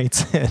he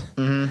writes it.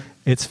 Mm-hmm.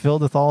 It's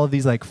filled with all of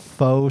these like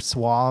faux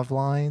suave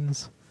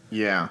lines.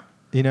 Yeah.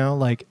 You know,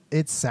 like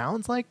it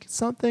sounds like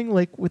something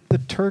like with the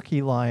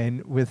turkey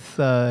line with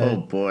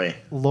oh boy,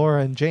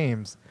 Laura and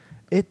James.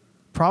 It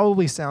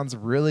probably sounds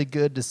really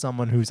good to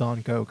someone who's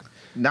on coke.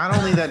 Not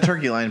only that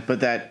turkey line,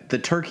 but the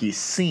turkey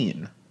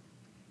scene.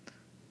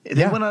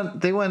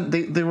 They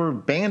were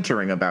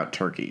bantering about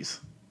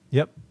turkeys.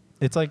 Yep.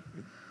 It's like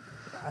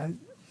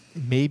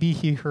maybe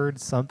he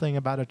heard something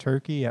about a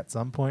turkey at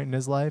some point in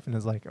his life and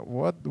is like,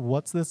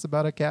 what's this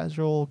about a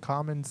casual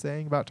common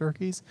saying about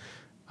turkeys?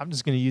 I'm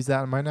just going to use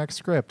that in my next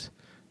script.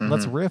 Mm-hmm.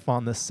 Let's riff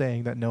on this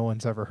saying that no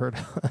one's ever heard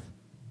of.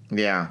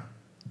 Yeah.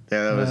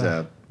 Yeah, that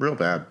was real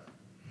bad.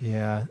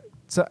 Yeah.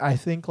 So I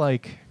think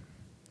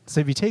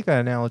so if you take that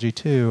analogy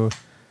too,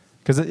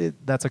 because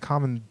that's a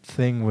common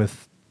thing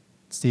with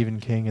Stephen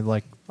King,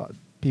 and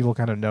people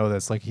kind of know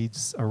this. Like,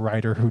 he's a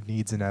writer who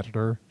needs an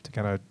editor to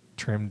kind of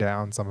trim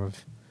down some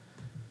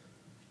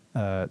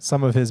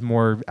of his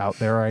more out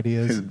there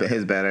ideas.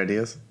 His bad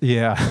ideas.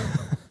 Yeah.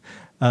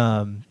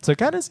 So it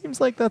kind of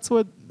seems like that's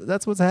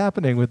what's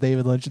happening with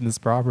David Lynch in this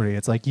property.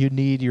 It's like you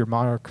need your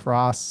Mark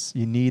Frost,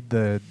 you need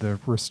the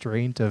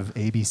restraint of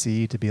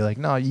ABC to be like,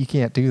 no, you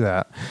can't do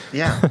that.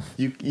 Yeah,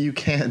 you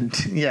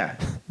can't. Yeah,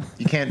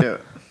 you can't do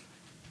it.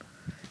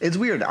 It's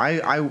weird.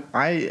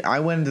 I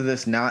went into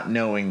this not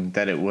knowing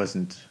that it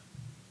wasn't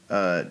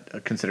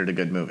considered a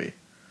good movie.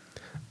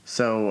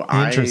 So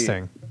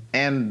interesting.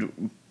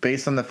 And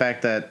based on the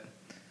fact that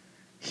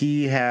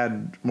he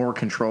had more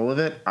control of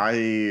it,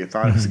 I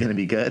thought it was going to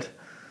be good.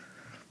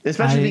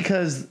 Especially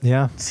because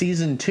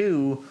season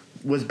 2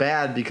 was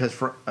bad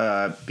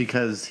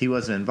because he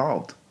wasn't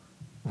involved.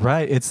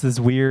 Right. It's this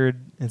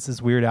weird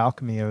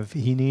alchemy of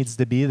he needs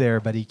to be there,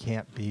 but he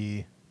can't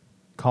be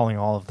calling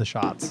all of the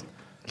shots.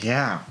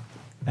 Yeah.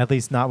 At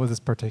least not with this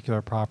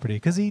particular property,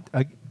 because he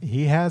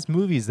has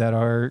movies that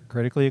are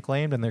critically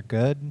acclaimed and they're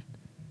good,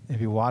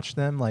 if you watch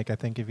them, like I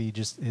think if he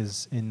just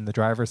is in the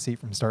driver's seat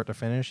from start to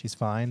finish, he's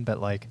fine. But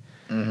like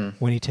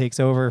when he takes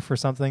over for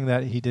something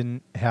that he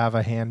didn't have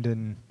a hand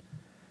in,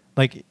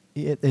 like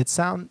it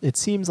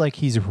seems like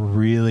he's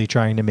really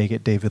trying to make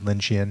it David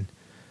Lynchian.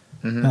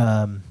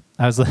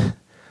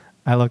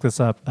 I looked this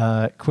up.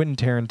 Quentin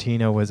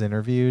Tarantino was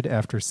interviewed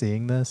after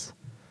seeing this,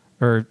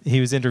 or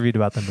he was interviewed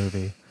about the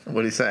movie.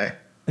 What did he say?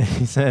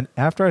 He said,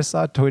 after I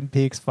saw Twin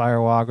Peaks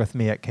Fire Walk with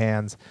Me at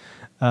Cannes,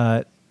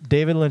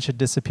 David Lynch had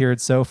disappeared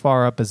so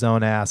far up his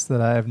own ass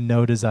that I have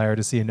no desire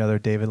to see another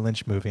David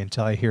Lynch movie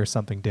until I hear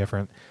something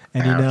different.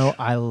 And Ouch. you know,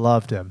 I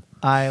loved him.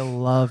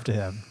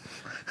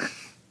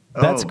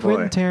 That's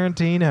Quentin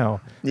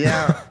Tarantino.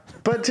 Yeah,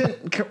 but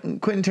Quentin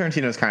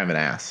Tarantino is kind of an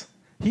ass.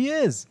 He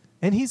is.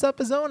 And he's up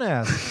his own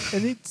ass.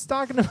 And he's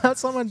talking about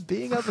someone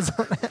being up his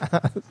own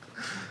ass.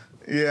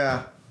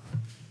 Yeah.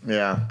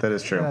 Yeah, that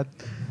is true. Yeah,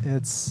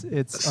 it's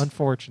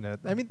unfortunate.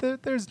 I mean,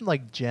 there's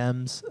like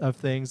gems of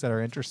things that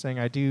are interesting.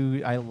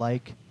 I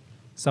like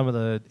some of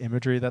the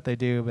imagery that they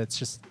do,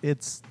 but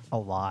it's a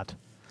lot.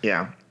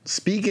 Yeah.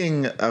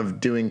 Speaking of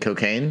doing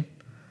cocaine,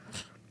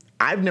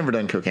 I've never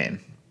done cocaine,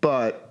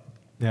 but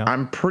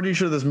I'm pretty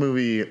sure this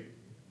movie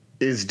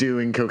is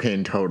doing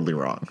cocaine totally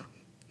wrong.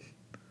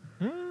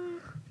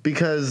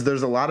 Because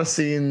there's a lot of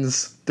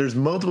scenes, there's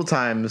multiple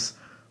times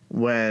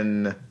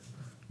when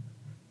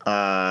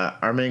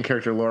our main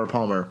character, Laura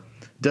Palmer,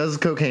 does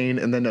cocaine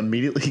and then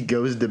immediately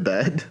goes to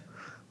bed.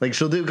 Like,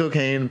 she'll do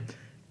cocaine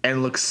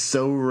and look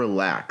so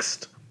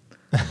relaxed.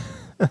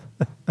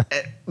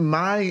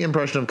 My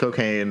impression of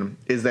cocaine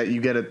is that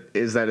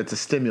it's a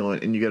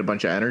stimulant and you get a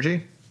bunch of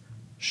energy.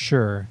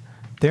 Sure.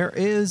 There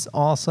is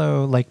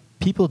also, like,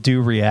 people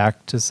do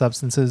react to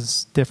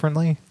substances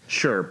differently.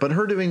 Sure, but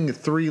her doing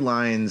 3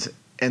 lines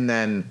and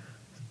then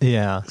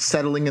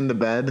settling in the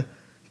bed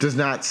does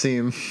not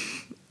seem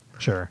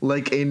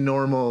like a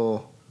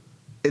normal.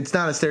 It's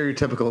not a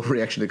stereotypical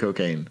reaction to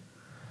cocaine.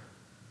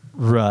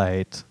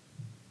 Right.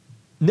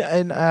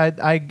 And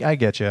I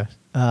get you.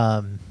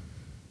 At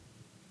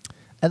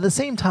the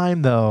same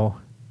time, though,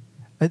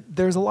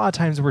 there's a lot of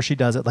times where she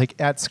does it, like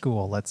at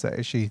school, let's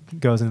say. She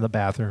goes into the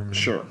bathroom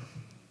and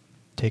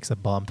takes a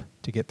bump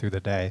to get through the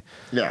day.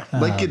 Yeah,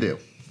 like you do.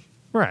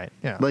 Right,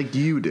 yeah. Like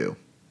you do.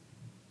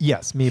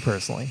 Yes, me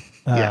personally.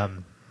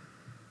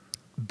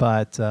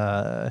 But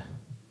so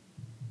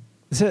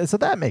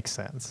that makes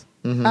sense.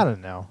 Mm-hmm. I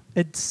don't know.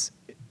 It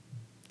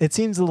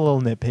seems a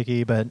little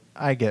nitpicky, but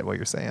I get what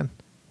you're saying.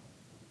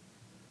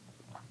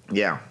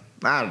 Yeah,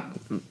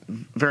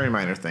 very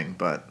minor thing,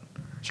 but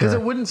because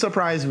it wouldn't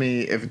surprise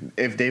me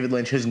if David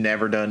Lynch has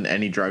never done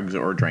any drugs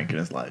or drank in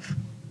his life.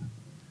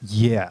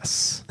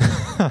 Yes,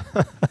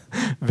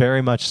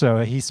 very much so.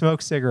 He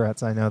smokes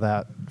cigarettes. I know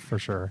that for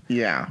sure.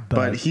 Yeah,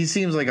 but he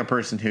seems like a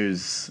person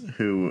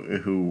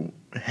who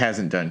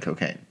hasn't done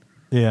cocaine.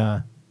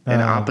 Yeah, an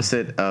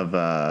opposite of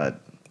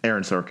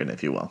Aaron Sorkin,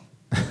 if you will.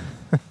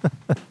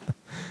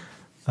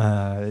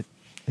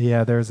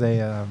 Yeah, there's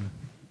a.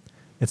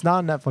 It's not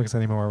on Netflix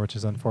anymore, which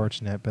is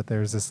unfortunate. But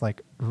there's this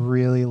like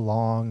really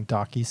long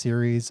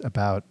docuseries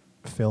about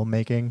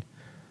filmmaking,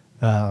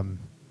 and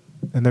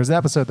there's an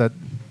episode that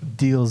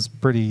deals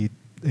pretty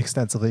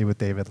extensively with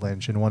David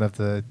Lynch, and one of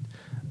the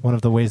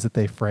ways that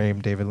they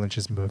frame David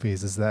Lynch's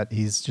movies is that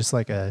he's just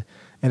like an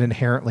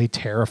inherently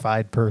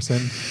terrified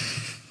person.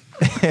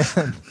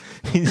 And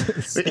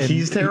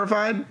he's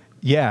terrified?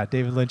 Yeah,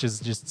 David Lynch is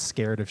just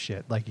scared of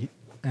shit. Like,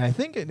 and I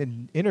think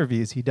in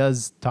interviews he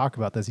does talk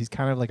about this. He's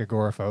kind of like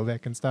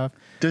agoraphobic and stuff.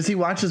 Does he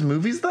watch his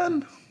movies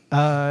then?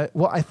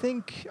 Well, I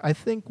think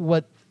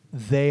what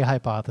they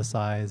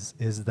hypothesize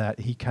is that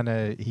he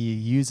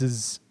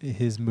uses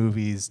his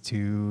movies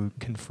to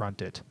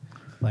confront it.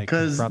 Like,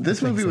 because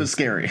this movie was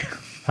scary.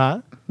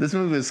 Huh? This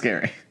movie was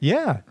scary.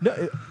 Yeah.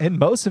 No, and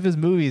most of his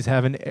movies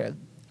have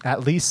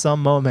at least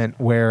some moment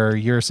where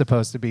you're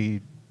supposed to be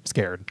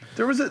scared.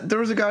 There was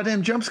a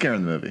goddamn jump scare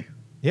in the movie.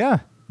 Yeah.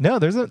 No,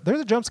 there's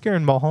a jump scare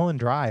in Mulholland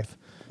Drive.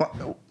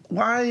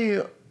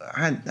 Why?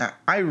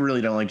 I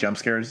really don't like jump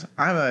scares.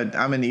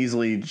 I'm an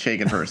easily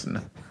shaken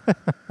person.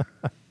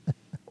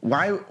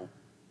 Why?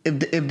 If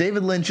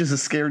David Lynch is a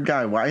scared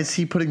guy, why is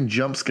he putting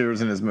jump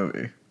scares in his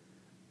movie?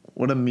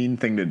 What a mean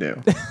thing to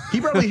do.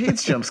 He probably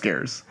hates jump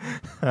scares.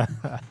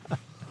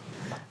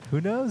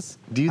 Who knows?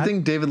 Do you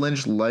think David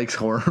Lynch likes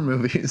horror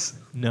movies?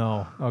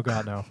 No. Oh,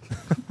 God, no.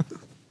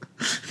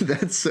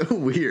 That's so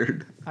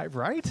weird.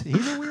 Right?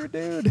 He's a weird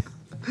dude.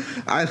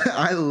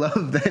 I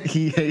love that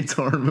he hates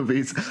horror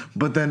movies,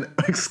 but then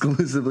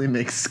exclusively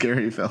makes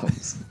scary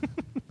films.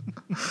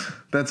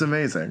 That's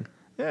amazing.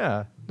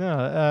 Yeah.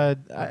 No,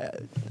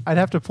 I'd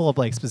have to pull up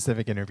like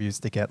specific interviews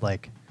to get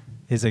like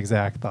his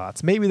exact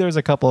thoughts. Maybe there's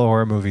a couple of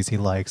horror movies he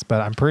likes,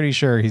 but I'm pretty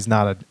sure he's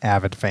not an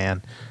avid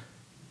fan.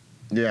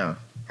 Yeah.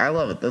 I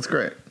love it. That's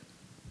great.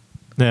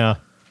 Yeah.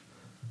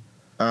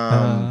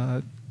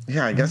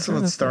 Yeah, I guess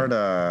let's start.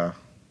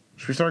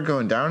 Should we start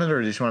going down it, or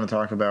do you just want to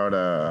talk about?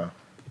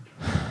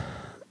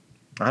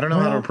 I don't know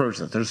how to approach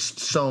this. There's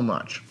so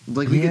much.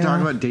 Like we could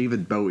talk about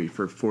David Bowie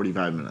for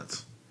 45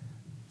 minutes,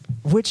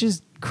 which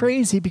is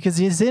crazy because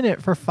he's in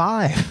it for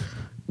 5.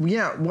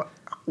 Yeah.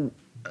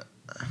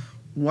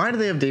 Why do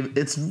they have David?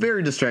 It's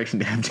very distraction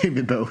to have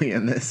David Bowie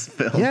in this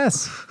film.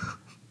 Yes.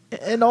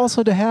 And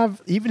also to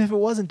have, even if it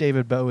wasn't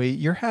David Bowie,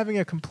 you're having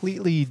a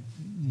completely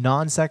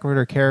non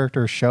sequitur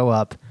character show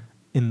up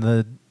in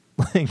the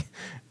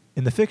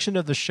in the fiction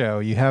of the show.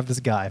 You have this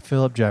guy,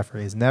 Philip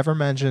Jeffries, never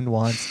mentioned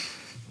once,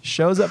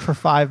 shows up for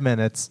 5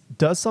 minutes,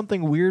 does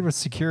something weird with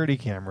security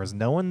cameras.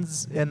 No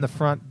one's in the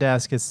front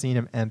desk has seen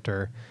him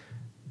enter.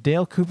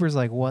 Dale Cooper's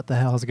like, what the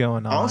hell's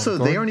going on? Also,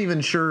 they aren't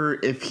even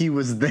sure if he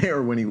was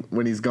there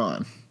when he's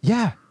gone.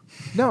 Yeah.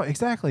 No,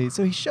 exactly.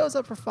 So he shows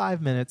up for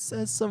 5 minutes,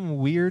 says some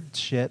weird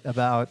shit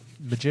about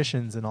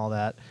magicians and all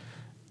that.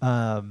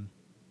 And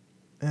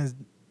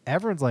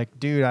everyone's like,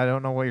 dude, I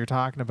don't know what you're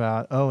talking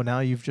about. Oh, now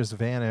you've just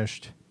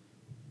vanished.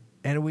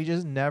 And we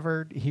just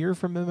never hear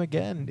from him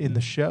again in the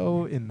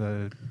show, in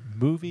the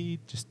movie,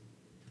 just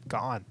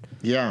gone.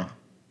 Yeah.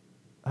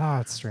 Oh,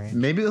 it's strange.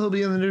 Maybe he'll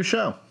be in the new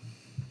show.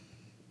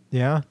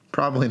 Yeah?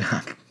 Probably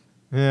not.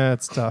 Yeah,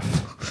 it's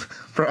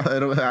tough.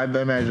 I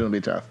imagine it'll be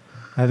tough.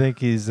 I think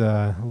he's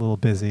a little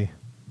busy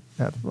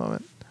at the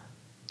moment.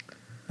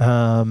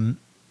 I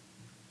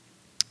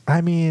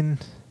mean,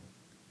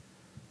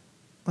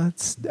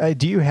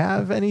 do you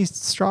have any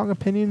strong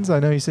opinions? I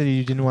know you said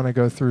you didn't want to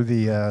go through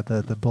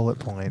the bullet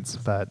points,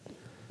 but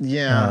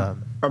yeah,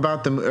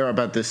 about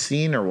the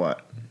scene or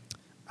what?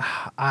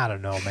 I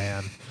don't know,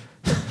 man.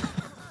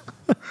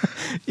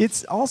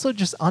 It's also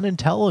just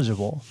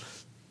unintelligible.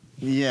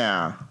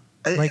 Yeah,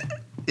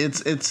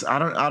 it's I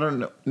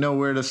don't know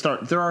where to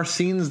start. There are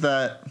scenes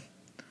that.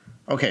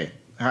 Okay,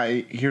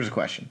 here's a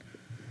question.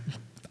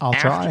 I'll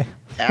try.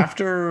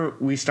 After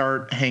we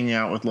start hanging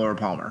out with Laura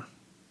Palmer,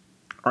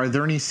 are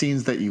there any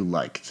scenes that you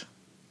liked?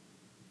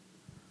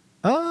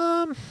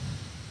 Let's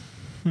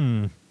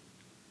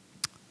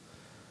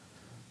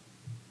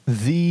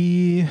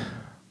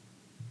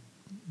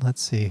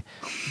see.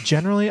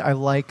 Generally, I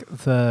like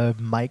the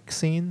Mike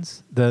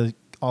scenes, the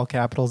all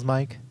capitals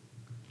Mike.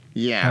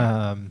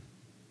 Yeah.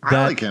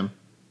 I like him.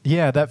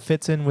 Yeah, that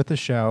fits in with the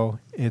show.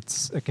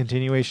 It's a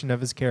continuation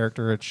of his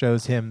character. It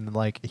shows him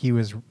like he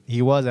was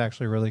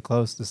actually really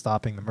close to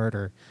stopping the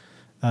murder.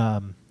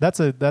 That's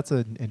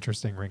an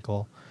interesting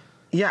wrinkle.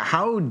 Yeah,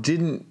 how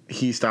didn't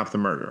he stop the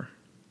murder?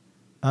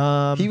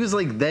 He was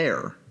like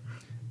there.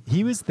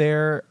 He was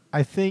there.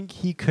 I think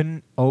he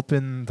couldn't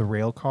open the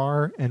rail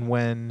car, and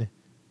when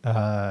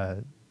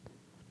Ronette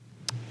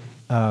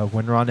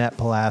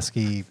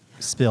Pulaski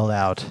spilled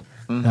out,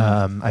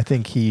 I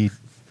think he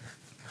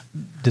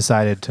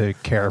decided to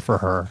care for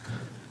her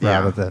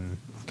rather than,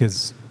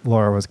 because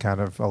Laura was kind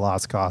of a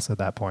lost cause at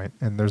that point,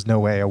 and there's no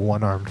way a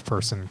one-armed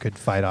person could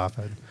fight off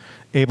an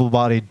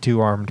able-bodied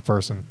two-armed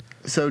person.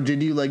 So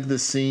did you like the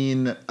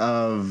scene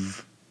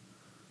of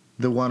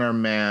the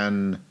one-armed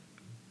man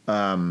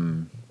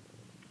in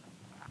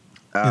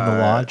the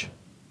lodge?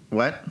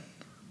 What?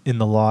 In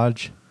the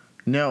lodge?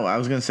 No, I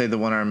was going to say the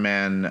one-armed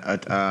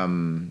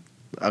man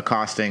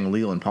accosting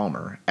Leland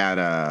Palmer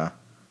at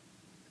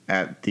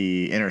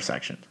the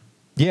intersection.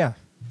 Yeah,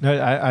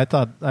 no, I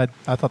thought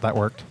that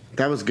worked.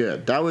 That was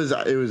good.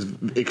 It was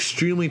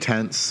extremely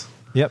tense.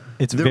 Yep,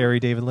 it's very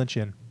David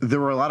Lynchian. There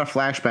were a lot of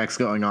flashbacks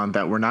going on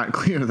that were not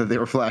clear that they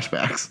were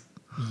flashbacks.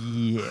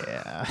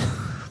 Yeah.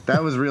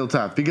 That was real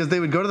tough because they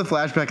would go to the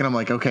flashback and I'm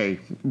like, okay,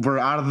 we're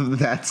out of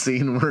that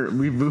scene.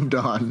 We've moved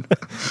on.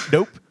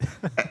 Nope.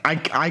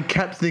 I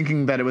kept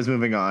thinking that it was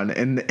moving on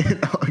and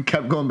it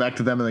kept going back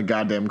to them in the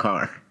goddamn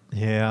car.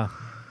 Yeah.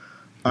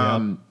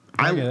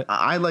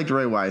 I liked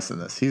Ray Wise in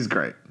this. He's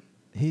great.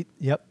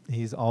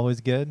 He's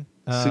always good.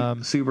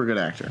 Super good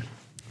actor.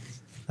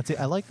 Let's see.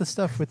 I like the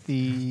stuff with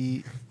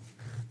the.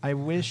 I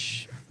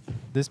wish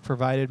this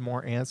provided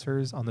more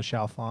answers on the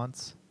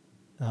Chalfonts.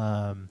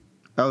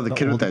 The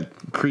kid with that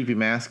creepy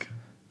mask.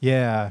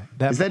 Yeah,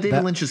 is that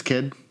David Lynch's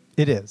kid?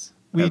 It is.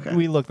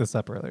 We looked this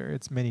up earlier.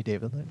 It's mini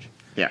David Lynch.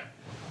 Yeah.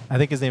 I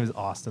think his name is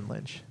Austin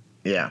Lynch.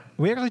 Yeah.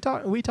 We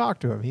actually we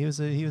talked to him. He was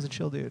a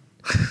chill dude.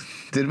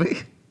 Did we?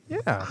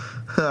 Yeah.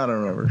 I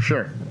don't remember.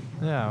 Sure.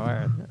 Yeah. All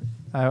right.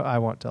 I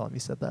won't tell him you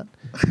said that.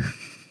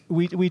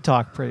 We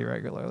talk pretty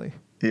regularly.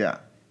 Yeah.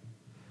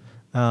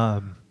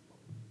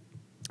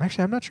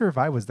 Actually, I'm not sure if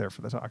I was there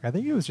for the talk. I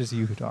think it was just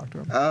you who talked to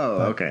him.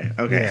 Oh, okay.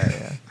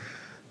 Okay.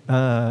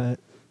 Yeah.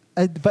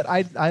 But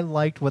I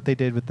liked what they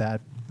did with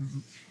that.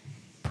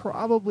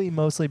 Probably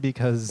mostly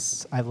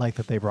because I like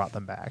that they brought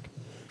them back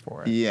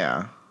for it.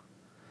 Yeah.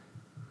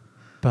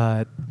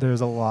 But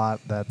there's a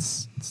lot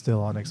that's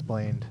still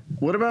unexplained.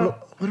 What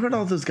about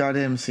all those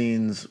goddamn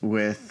scenes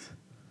with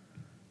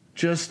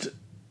just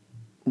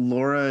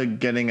Laura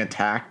getting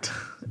attacked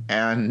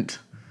and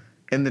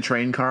in the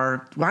train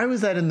car? Why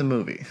was that in the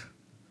movie?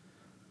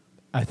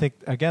 I think,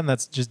 again,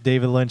 that's just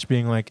David Lynch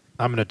being like,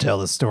 I'm going to tell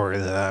the story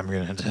that I'm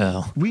going to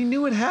tell. We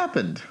knew it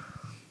happened.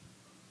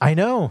 I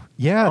know.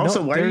 Yeah.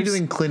 Also, why are you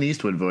doing Clint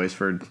Eastwood voice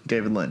for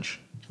David Lynch?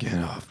 Get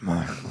off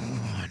my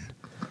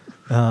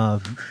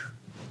lawn.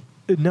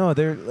 No,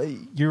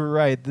 you're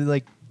right.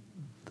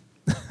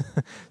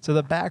 So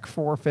the back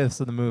 4/5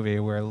 of the movie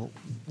where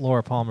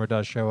Laura Palmer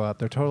does show up,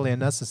 they're totally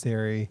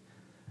unnecessary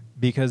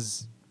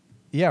because,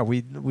 yeah,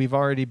 we've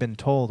already been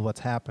told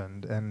what's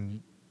happened,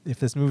 and if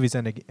this movie's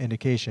an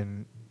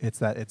indication, it's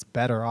that it's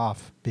better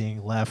off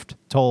being left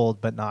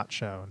told but not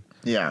shown.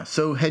 Yeah.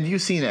 So had you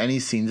seen any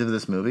scenes of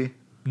this movie?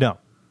 No,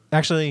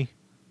 actually,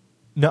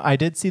 no. I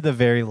did see the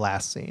very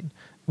last scene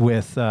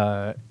with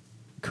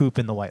Coop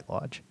in the White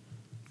Lodge.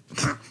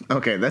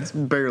 Okay, that's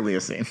barely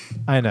a scene.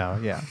 I know,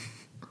 yeah.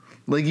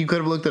 Like, you could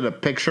have looked at a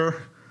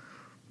picture,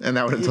 and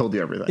that would have told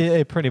you everything.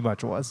 It pretty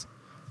much was.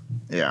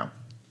 Yeah.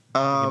 It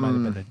might have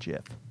been a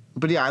GIF.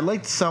 But yeah, I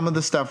liked some of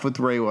the stuff with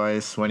Ray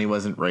Wise when he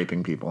wasn't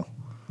raping people.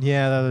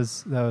 Yeah,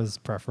 that was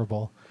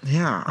preferable.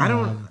 Yeah, I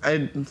don't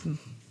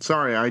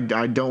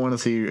want to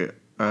see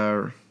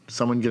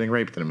someone getting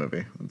raped in a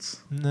movie.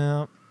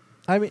 No,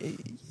 I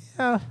mean,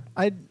 yeah,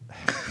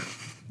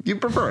 You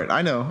prefer it.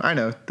 I know.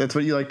 That's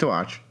what you like to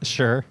watch.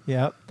 Sure.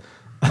 Yep.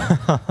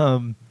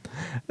 I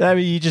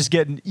mean,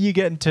 you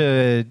get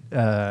into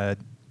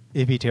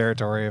iffy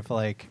territory of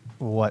like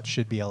what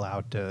should be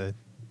allowed to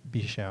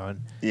be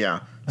shown. Yeah.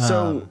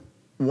 So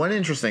one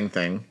interesting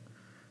thing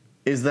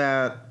is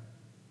that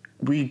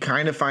we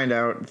kind of find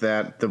out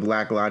that the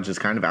Black Lodge is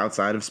kind of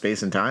outside of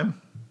space and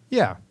time.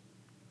 Yeah.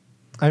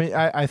 I mean,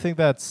 I think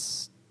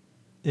that's,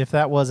 if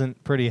that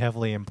wasn't pretty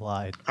heavily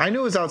implied. I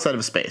knew it was outside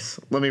of space.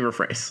 Let me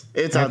rephrase.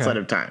 It's outside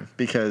of time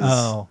because...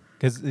 Oh,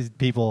 because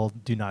people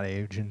do not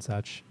age and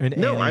such. And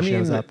no, Annie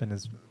shows up and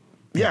is...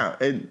 Yeah.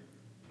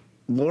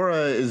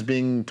 Laura is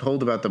being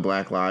told about the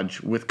Black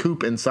Lodge with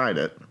Coop inside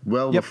it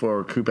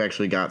before Coop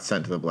actually got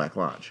sent to the Black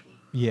Lodge.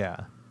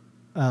 Yeah.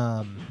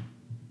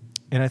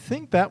 And I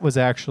think that was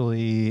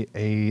actually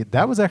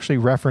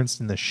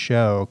referenced in the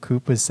show.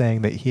 Coop was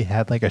saying that he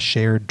had like a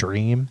shared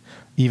dream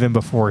even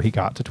before he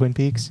got to Twin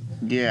Peaks.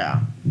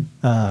 Yeah.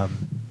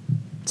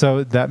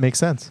 So that makes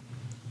sense.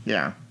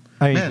 Yeah.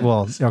 I mean,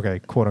 okay,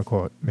 quote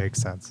unquote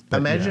makes sense.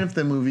 Imagine if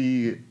the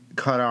movie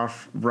cut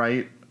off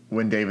right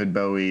when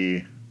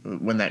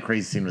when that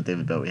crazy scene with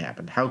David Bowie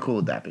happened. How cool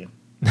would that be?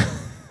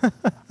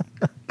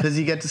 Because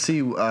you get to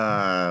see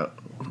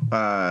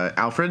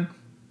Alfred.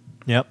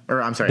 Yep.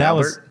 Or I'm sorry,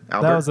 Albert.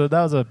 Albert.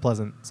 That was a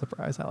pleasant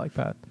surprise. I like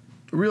that.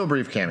 Real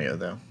brief cameo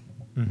though.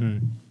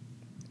 Mm-hmm.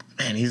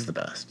 Man, he's the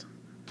best.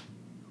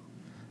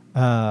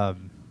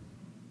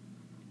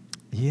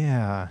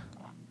 Yeah.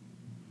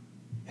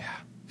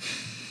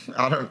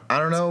 I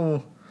don't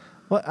know.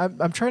 Well,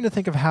 I'm trying to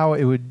think of how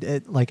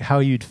how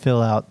you'd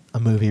fill out a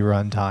movie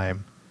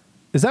runtime.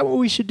 Is that what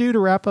we should do to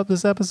wrap up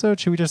this episode?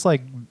 Should we just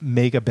like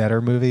make a better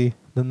movie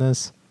than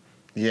this?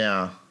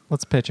 Yeah.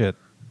 Let's pitch it.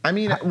 I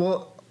mean,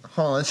 hold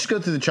on. Let's just go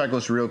through the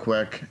checklist real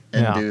quick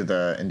and do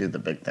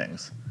the big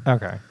things.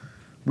 Okay.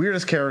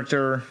 Weirdest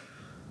character.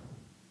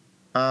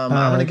 I'm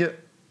gonna get.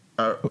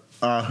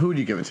 Who would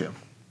you give it to?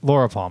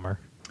 Laura Palmer.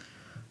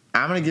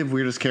 I'm gonna give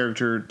weirdest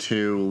character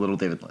to Little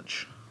David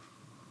Lynch.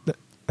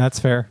 That's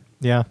fair.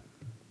 Yeah.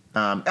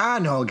 No,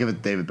 I'll give it to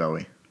David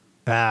Bowie.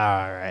 All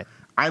right.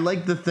 I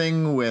like the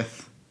thing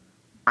with.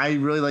 I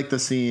really like the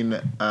scene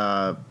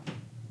as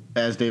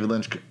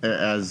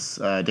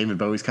David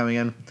Bowie's coming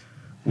in,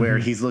 where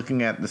he's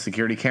looking at the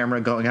security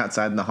camera going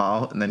outside in the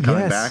hall and then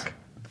coming back.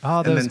 Oh,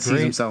 and then sees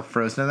himself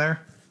frozen in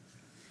there.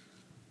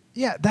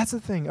 Yeah, that's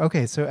the thing.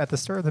 Okay, so at the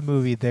start of the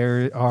movie,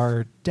 there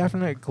are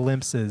definite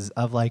glimpses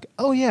of like,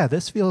 oh yeah,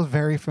 this feels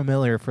very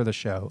familiar for the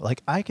show.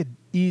 Like I could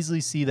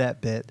easily see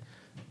that bit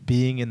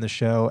being in the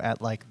show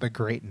at like the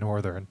Great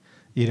Northern,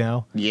 you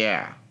know?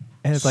 Yeah.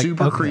 And it's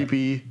super like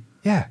creepy.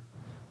 Yeah.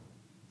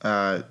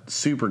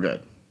 Super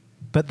good.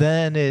 But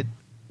then it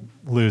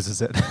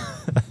loses it.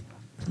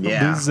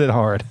 Yeah. Loses it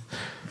hard.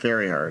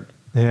 Very hard.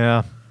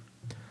 Yeah.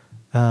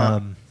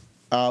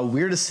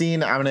 Weirdest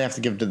scene, I'm going to have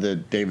to give to the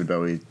David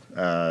Bowie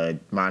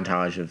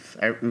montage of...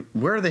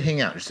 where are they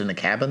hanging out? Just in a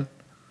cabin?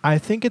 I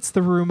think it's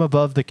the room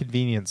above the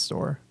convenience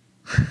store.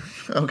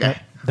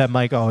 Okay. That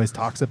Mike always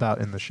talks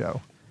about in the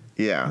show.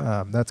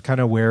 Yeah. That's kind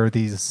of where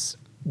these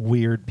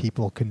weird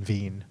people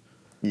convene.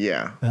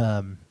 Yeah.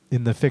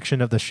 In the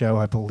fiction of the show,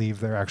 I believe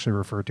they're actually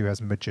referred to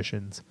as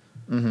magicians.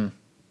 Mm-hmm.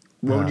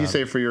 What would you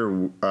say for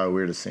your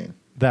weirdest scene?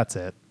 That's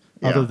it.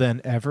 Yeah. Other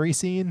than every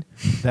scene,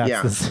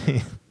 that's the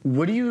scene.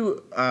 What do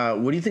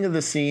you think of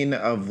the scene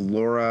of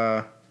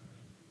Laura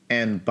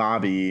and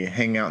Bobby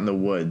hanging out in the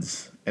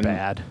woods? And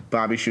bad.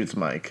 Bobby shoots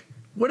Mike.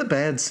 What a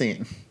bad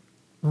scene.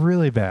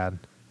 Really bad.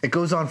 It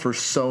goes on for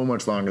so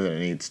much longer than it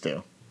needs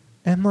to.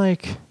 And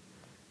like,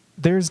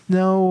 there's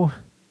no...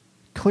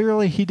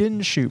 Clearly, he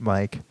didn't shoot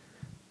Mike.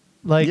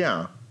 Like,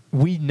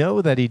 we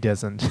know that he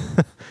doesn't.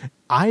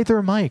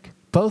 Either Mike.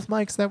 Both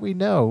Mikes that we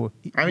know.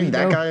 I mean,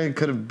 that guy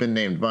could have been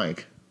named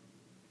Mike.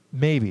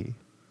 Maybe.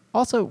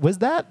 Also, was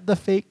that the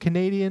fake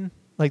Canadian?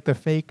 Like the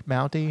fake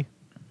Mountie?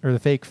 Or the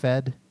fake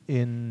Fed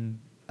in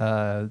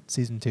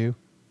season 2?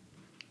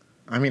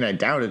 I mean, I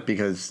doubt it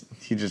because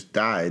he just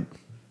died.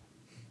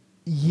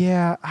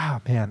 Yeah.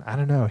 Oh, man. I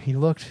don't know. He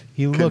looked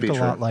a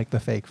lot like the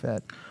fake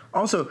Fed.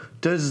 Also,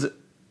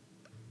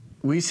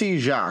 we see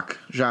Jacques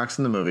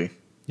in the movie.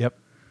 Yep.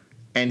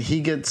 And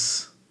he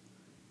gets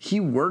He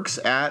works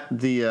at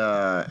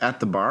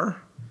the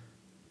bar?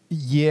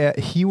 Yeah,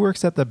 he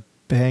works at the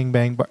Bang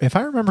Bang Bar. If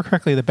I remember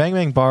correctly, the Bang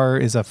Bang Bar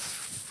is a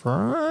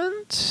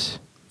front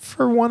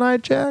for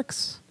One-Eyed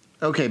Jacks.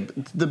 Okay,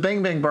 but the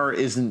Bang Bang Bar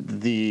isn't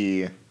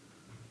the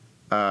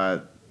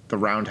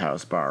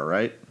Roundhouse Bar,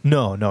 right?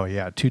 No,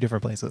 yeah, two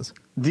different places.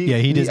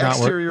 He does not work.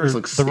 The exteriors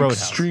look the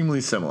Roadhouse. Extremely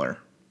similar.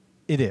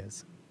 It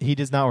is. He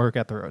does not work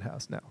at the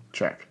Roadhouse. No.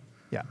 Check.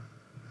 Yeah.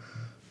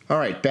 All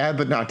right, bad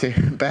but not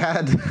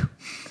bad.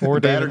 Or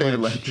bad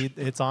David Lynch.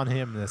 It's on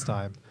him this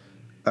time.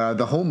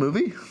 The whole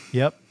movie?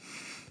 Yep.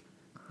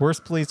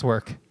 Worst police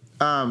work.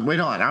 Wait, hold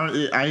on.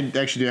 I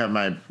actually do have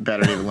my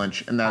bad or David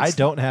Lynch, and that's. I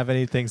don't have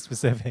anything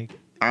specific.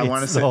 I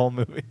want to say the whole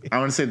movie. I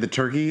want to say the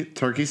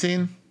turkey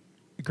scene.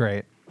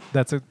 Great.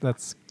 That's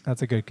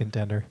a good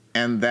contender.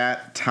 And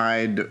that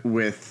tied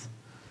with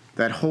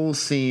that whole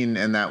scene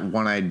and that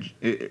One-Eyed.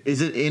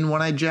 Is it in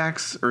One-Eyed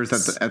Jacks or is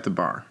that at the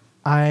bar?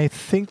 I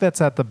think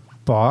that's at the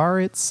bar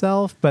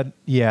itself, but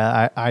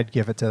yeah, I'd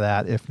give it to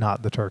that, if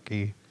not the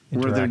turkey.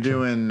 Where they're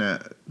doing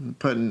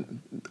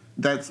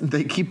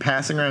they keep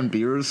passing around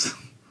beers.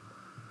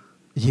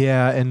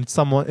 Yeah, and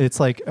it's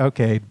like,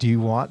 okay, do you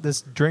want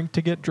this drink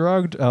to get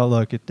drugged? Oh,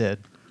 look, it did.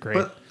 Great.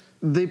 But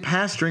they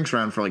pass drinks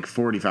around for like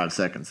 45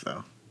 seconds,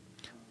 though.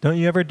 Don't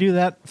you ever do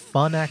that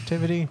fun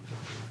activity?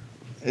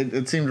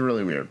 It seemed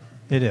really weird.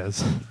 It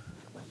is.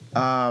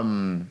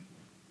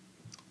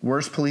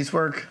 Worst police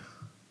work?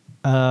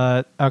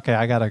 Okay,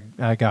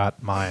 I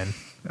got mine.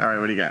 All right,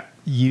 what do you got?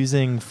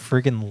 Using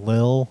friggin'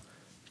 Lil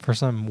for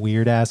some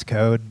weird ass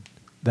code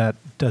that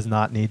does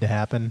not need to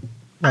happen.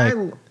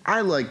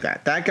 I like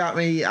that. That got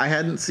me. I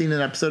hadn't seen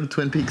an episode of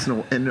Twin Peaks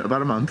in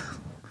about a month.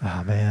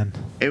 Oh man,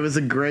 it was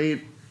a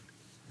great.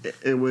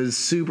 It was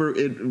super.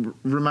 It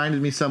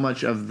reminded me so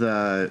much of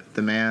the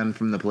man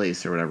from The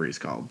Place or whatever he's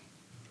called.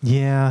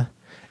 Yeah,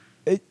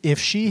 if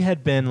she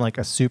had been like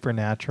a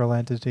supernatural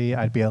entity,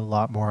 I'd be a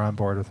lot more on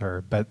board with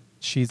her. But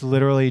she's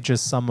literally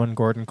just someone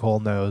Gordon Cole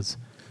knows,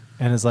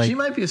 and is like, she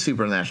might be a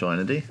supernatural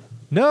entity.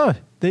 No,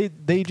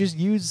 they just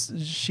use.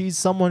 She's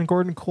someone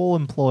Gordon Cole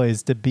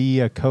employs to be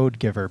a code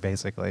giver,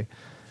 basically.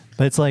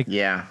 But it's like,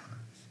 yeah,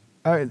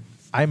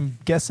 I'm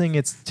guessing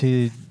it's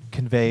to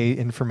convey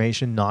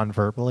information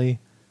non-verbally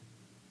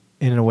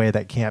in a way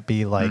that can't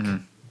be like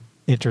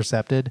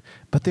intercepted.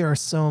 But there are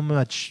so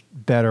much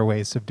better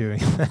ways of doing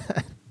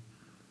that.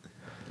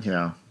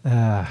 Yeah.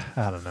 I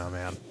don't know,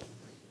 man.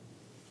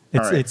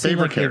 It's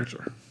favorite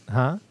character.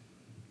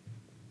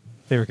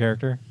 Favorite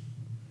character?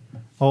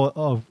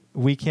 Oh,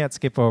 we can't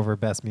skip over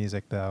best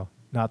music though.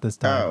 Not this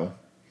time. Oh,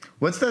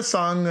 what's that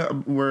song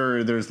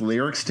where there's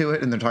lyrics to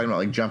it and they're talking about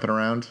like jumping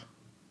around?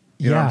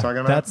 You know what I'm talking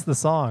about? That's the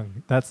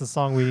song. That's the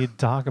song we need to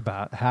talk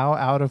about. How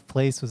out of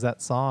place was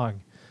that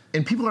song?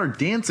 And people are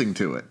dancing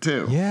to it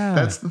too.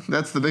 Yeah,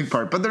 that's the big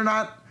part. But they're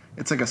not.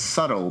 It's like a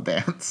subtle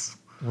dance.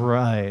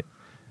 Right.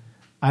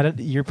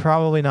 You're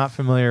probably not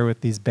familiar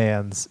with these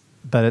bands,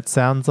 but it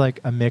sounds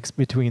like a mix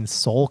between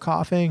Soul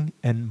Coughing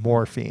and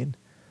Morphine.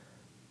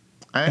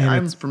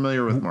 I'm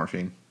familiar with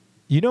Morphine.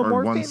 You know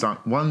Morphine?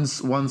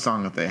 Morphine? One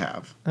song that they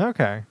have.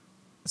 Okay.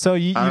 So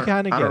you kind of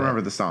get it. I don't remember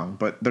the song,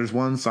 but there's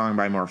one song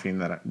by Morphine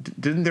that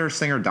didn't their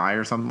singer die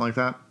or something like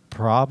that?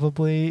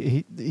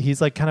 Probably. He's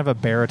like kind of a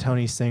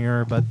baritone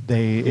singer, but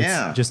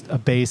it's just a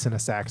bass and a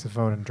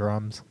saxophone and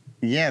drums.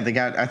 Yeah,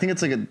 I think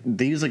it's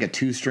they use like a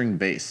 2-string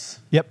bass.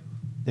 Yep.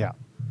 Yeah.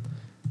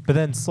 But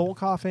then Soul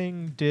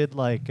Coughing did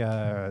like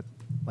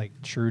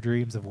True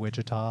Dreams of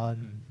Wichita,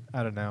 and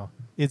I don't know.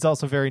 It's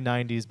also very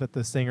 90s, but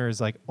the singer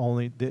is like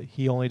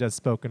he only does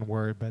spoken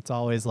word, but it's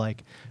always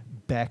like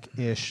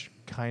Beck-ish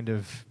kind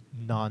of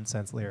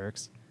nonsense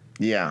lyrics.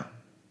 Yeah.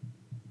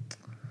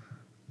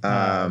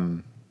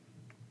 But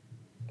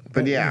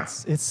yeah,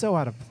 it's so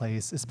out of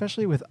place,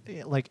 especially with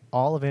like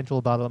all of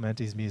Angelo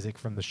Badalamenti's music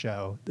from the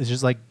show. It's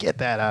just like, get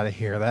that out of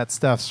here. That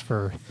stuff's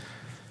for,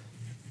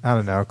 I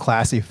don't know,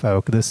 classy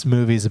folk. This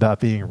movie's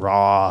about being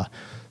raw,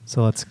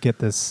 so let's get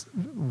this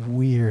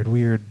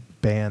weird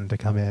band to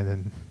come in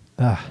and.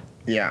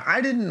 Yeah, I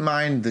didn't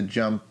mind the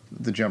jump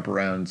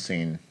around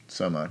scene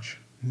so much.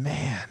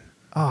 Man,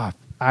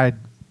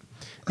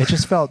 it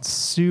just felt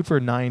super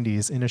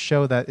 90s in a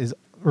show that is,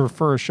 or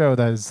for a show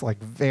that is like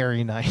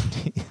very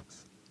 90s.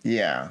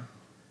 Yeah.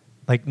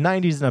 Like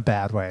 90s in a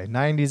bad way.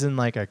 90s in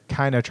like a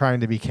kind of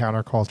trying to be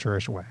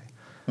counterculture-ish way.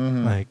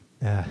 Mm-hmm. Like,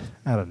 I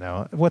don't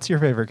know. What's your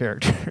favorite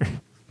character?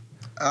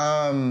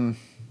 Can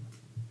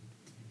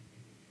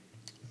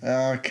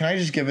I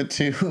just give it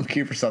to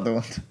Kiefer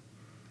Sutherland?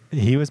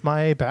 He was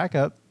my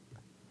backup.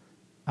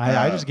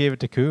 I just gave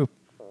it to Coop.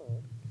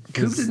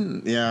 Coop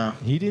didn't, yeah.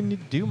 He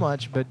didn't do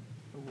much, but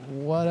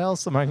what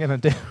else am I going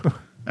to do?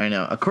 I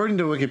know. According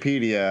to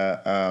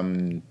Wikipedia,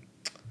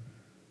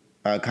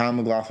 Kyle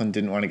MacLachlan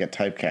didn't want to get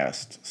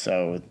typecast,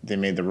 so they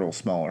made the role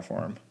smaller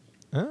for him.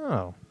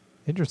 Oh,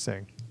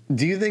 interesting.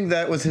 Do you think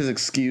that was his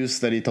excuse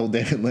that he told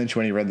David Lynch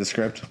when he read the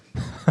script?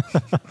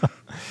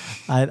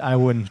 I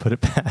wouldn't put it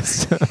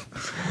past him.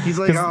 He's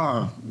like,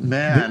 oh,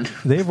 man.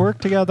 They've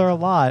worked together a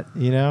lot,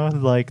 you know?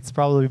 Like, it's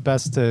probably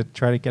best to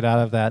try to get out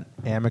of that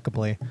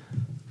amicably.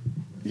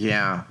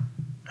 Yeah.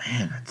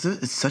 Man,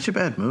 it's such a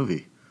bad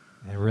movie.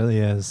 It really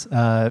is.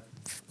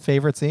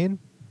 Favorite scene?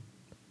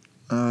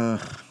 I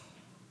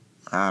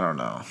don't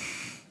know.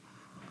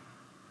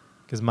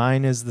 Because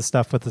mine is the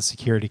stuff with the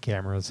security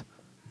cameras.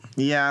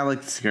 Yeah, I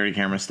like the security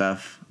camera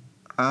stuff.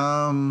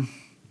 I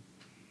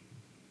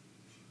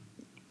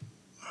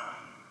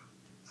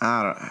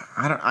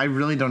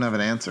really don't have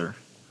an answer.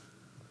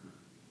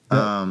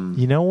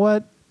 You know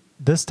what?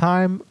 This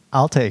time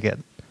I'll take it.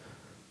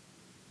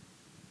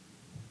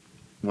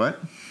 What?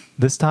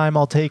 This time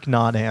I'll take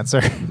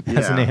non-answer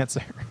as an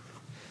answer.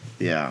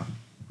 Yeah.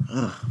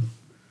 Ugh.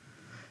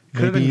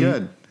 Could have been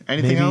good.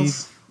 Anything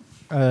else?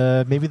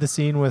 Maybe the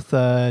scene with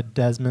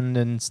Desmond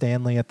and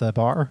Stanley at the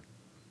bar.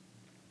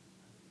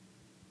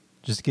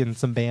 Just getting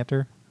some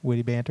banter,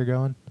 witty banter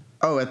going.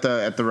 Oh, at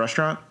the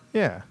restaurant?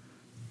 Yeah.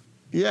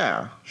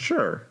 Yeah,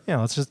 sure. Yeah,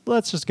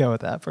 let's just go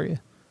with that for you.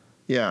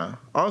 Yeah.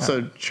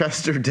 Also,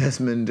 Chester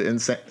Desmond and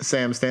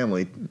Sam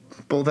Stanley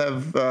both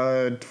have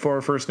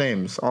 4 first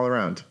names all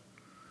around.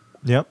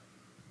 Yep.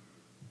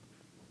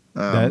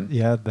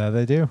 That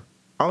they do.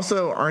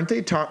 Also, don't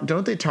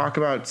they talk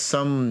about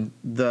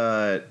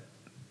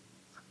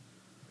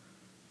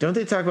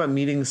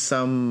meeting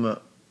some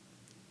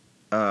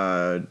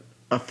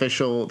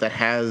official that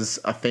has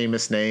a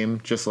famous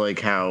name, just like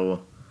how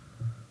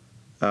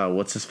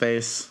what's his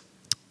face?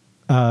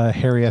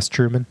 Harry S.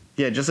 Truman.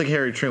 Yeah, just like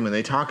Harry Truman.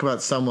 They talk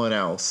about someone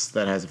else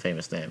that has a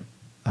famous name.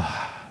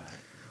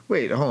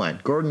 Wait, hold on.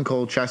 Gordon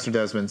Cole, Chester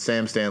Desmond,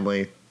 Sam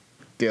Stanley,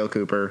 Dale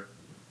Cooper.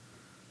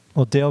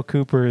 Well, Dale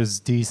Cooper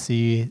is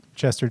DC.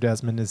 Chester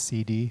Desmond is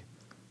CD.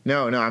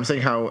 No, I'm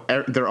saying how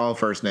they're all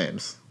first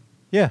names.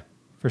 Yeah,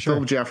 for sure.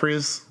 Philip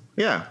Jeffries.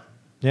 Yeah.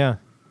 Yeah.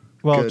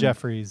 Well, Good.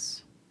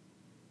 Jeffries.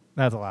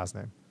 That's the last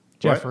name. What?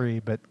 Jeffrey,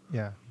 but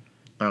yeah.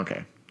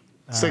 Okay.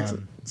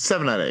 7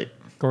 out of 8.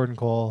 Gordon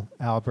Cole,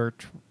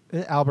 Albert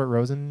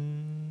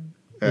Rosen.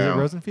 Is Yeah. it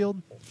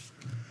Rosenfield? I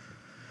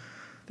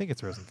think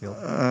it's Rosenfield.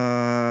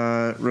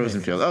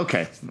 Rosenfield.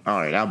 Okay. All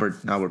right.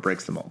 Albert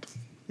breaks the mold.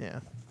 Yeah.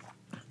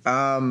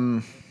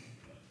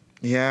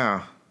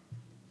 Yeah.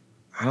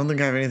 I don't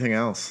think I have anything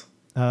else.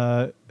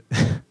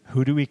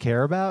 Who do we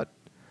care about?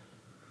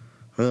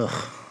 Ugh.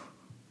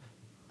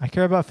 I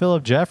care about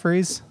Philip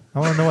Jeffries. I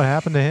want to know what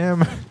happened to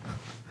him.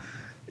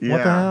 Yeah.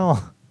 What the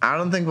hell? I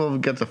don't think we'll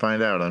get to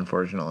find out,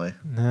 unfortunately.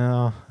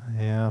 No.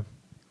 Yeah.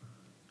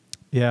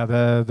 Yeah,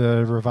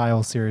 the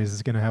Revival series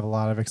is going to have a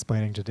lot of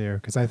explaining to do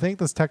because I think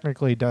this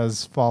technically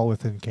does fall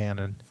within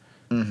canon.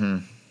 Mm-hmm.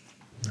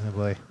 Oh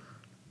boy.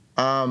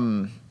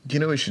 You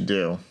know what we should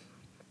do?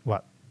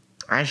 What?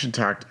 I should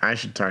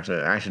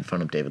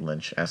phone up David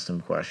Lynch, ask him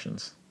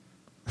questions.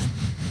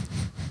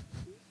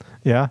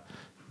 Yeah.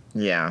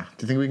 Yeah.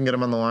 Do you think we can get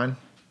him on the line?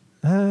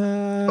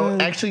 Oh,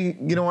 actually,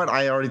 you know what?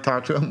 I already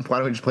talked to him. Why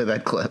don't we just play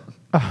that clip?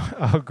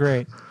 Oh,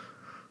 great.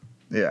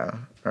 Yeah.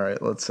 All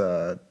right. Let's.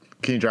 Can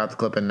you drop the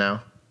clip in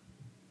now?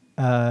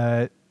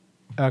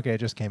 Okay, it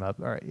just came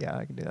up. All right, yeah,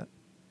 I can do that.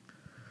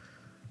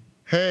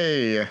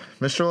 Hey,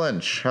 Mr.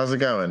 Lynch, how's it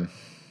going?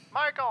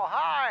 Michael,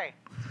 hi.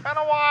 It's been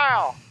a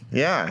while.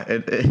 Yeah,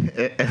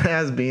 it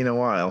has been a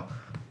while.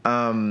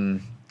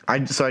 I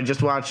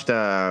just watched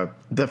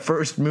the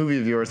first movie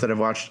of yours that I've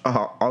watched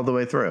all the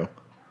way through.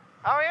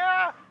 Oh,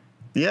 yeah?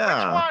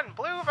 Yeah. Which one?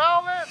 Blue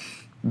Velvet?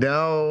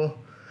 No.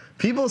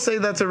 People say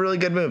that's a really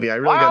good movie. I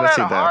really Wild gotta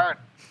see at that. Heart?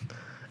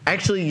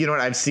 Actually, you know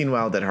what? I've seen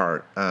Wild at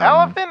Heart.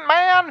 Elephant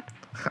Man?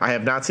 I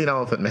have not seen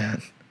Elephant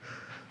Man.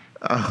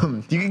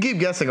 You can keep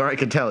guessing, or I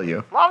can tell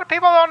you. A lot of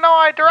people don't know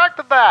I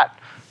directed that.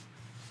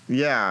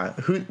 Yeah,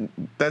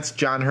 that's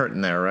John Hurt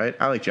in there, right?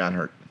 I like John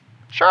Hurt.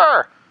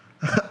 Sure.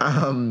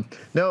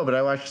 No, but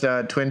I watched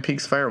Twin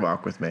Peaks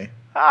Firewalk with me.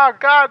 Oh,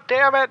 God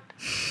damn it.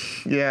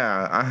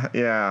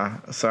 Yeah.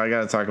 So I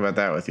got to talk about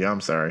that with you. I'm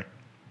sorry.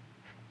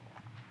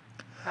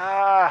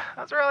 I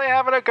was really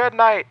having a good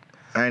night.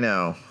 I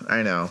know.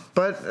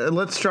 But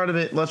let's try to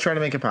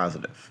make it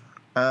positive.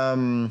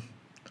 Why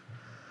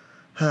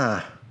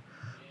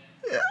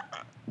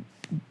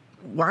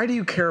do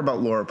you care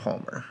about Laura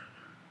Palmer?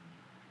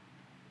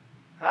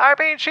 I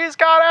mean, she's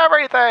got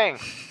everything.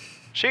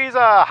 She's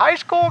a high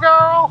school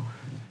girl.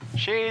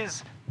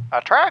 She's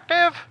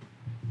attractive.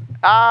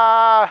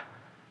 I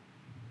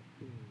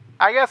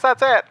guess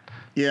that's it.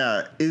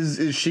 Yeah,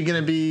 is she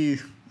gonna be?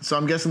 So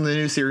I'm guessing the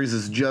new series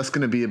is just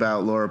gonna be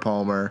about Laura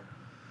Palmer.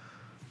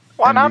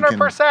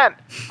 100%.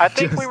 I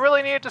think we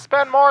really need to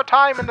spend more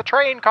time in the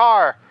train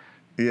car.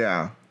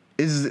 Yeah.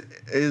 Is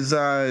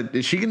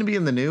she gonna be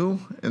in the new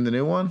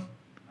one?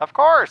 Of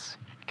course.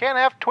 You can't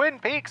have Twin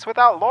Peaks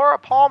without Laura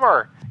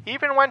Palmer,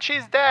 even when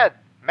she's dead.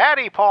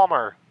 Maddie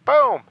Palmer.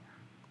 Boom.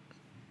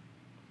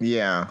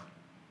 Yeah.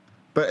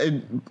 But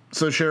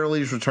so Sheryl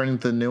Lee's returning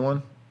to the new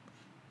one?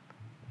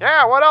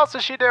 Yeah, what else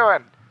is she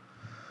doing?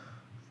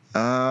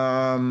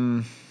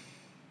 I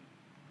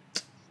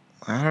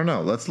don't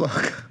know. Let's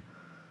look.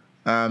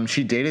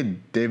 She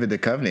dated David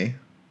Duchovny.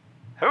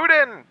 Who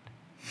didn't?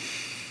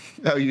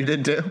 Oh, you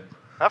did too?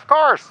 Of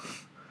course.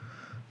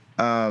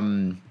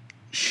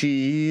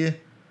 She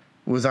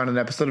was on an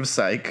episode of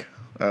Psych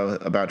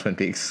about Twin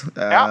Peaks.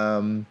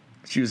 Yeah.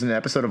 She was in an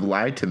episode of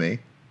Lie to Me.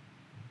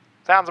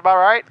 Sounds about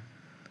right.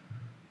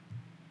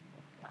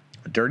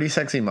 Dirty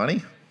Sexy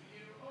Money?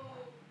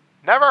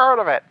 Never heard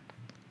of it.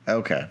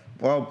 Okay.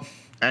 Well,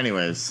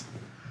 anyways.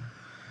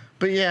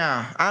 But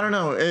yeah, I don't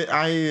know.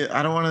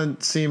 I don't want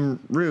to seem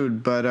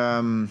rude, but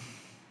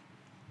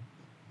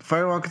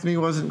Firewalk with Me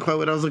wasn't quite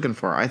what I was looking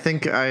for. I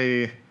think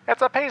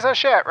It's a piece of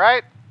shit,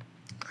 right?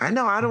 I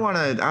know I don't want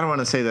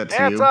to say that to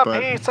you. It's a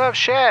piece of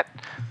shit.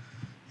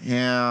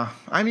 Yeah.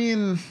 I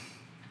mean,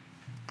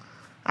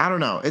 I don't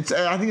know.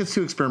 I think it's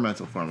too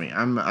experimental for me.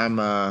 I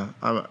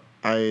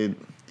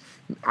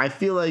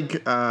feel like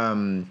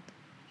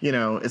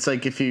it's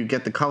like if you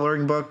get the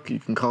coloring book, you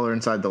can color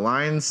inside the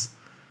lines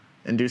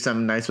and do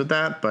something nice with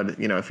that. But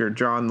if you're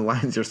drawing the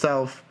lines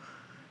yourself,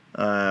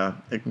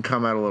 it can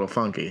come out a little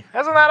funky.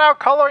 Isn't that how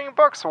coloring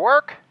books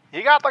work?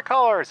 You got the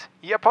colors.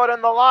 You put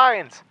in the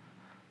lines.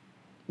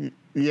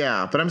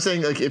 Yeah, but I'm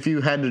saying like if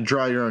you had to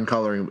draw your own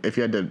coloring, if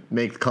you had to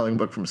make the coloring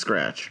book from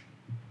scratch.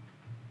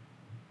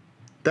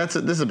 This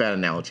is a bad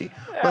analogy.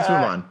 Let's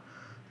move on.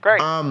 Great.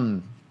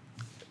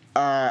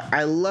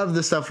 I love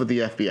the stuff with the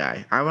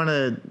FBI. I want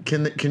to.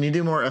 Can you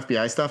do more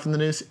FBI stuff in the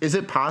news? Is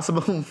it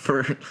possible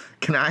for?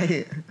 Can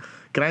I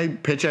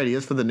pitch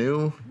ideas for the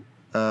new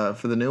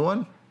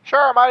one?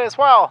 Sure, might as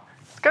well.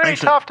 It's gonna be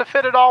tough to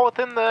fit it all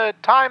within the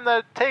time that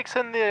it takes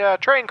in the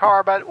train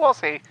car, but we'll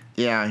see.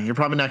 Yeah, you're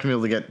probably not gonna be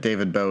able to get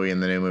David Bowie in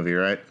the new movie,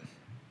 right?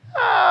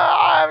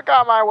 I've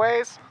got my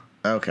ways.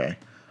 Okay.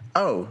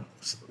 Oh,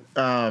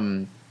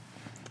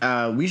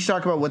 we should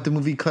talk about what the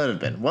movie could have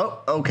been.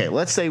 Well, okay,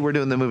 let's say we're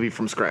doing the movie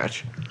from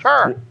scratch.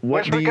 Sure.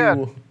 What Wish we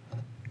could.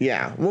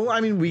 Yeah. Well, I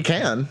mean, we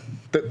can.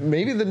 But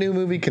maybe the new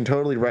movie can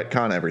totally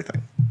retcon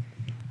everything.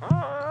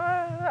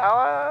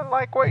 I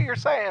like what you're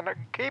saying.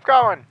 Keep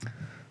going.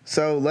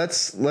 So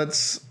let's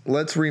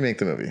remake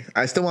the movie.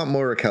 I still want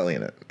Moira Kelly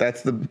in it.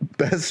 That's the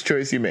best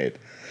choice you made.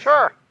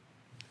 Sure.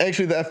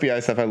 Actually, the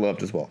FBI stuff I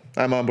loved as well.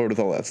 I'm on board with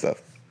all that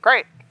stuff.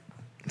 Great.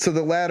 So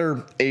the latter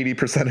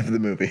 80% of the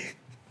movie.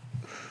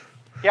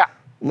 Yeah.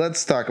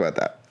 Let's talk about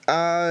that.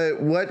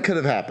 What could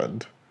have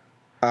happened?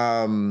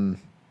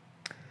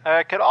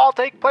 It could all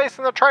take place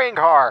in the train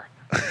car.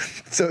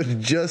 So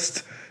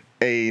just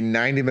a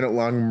 90-minute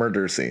long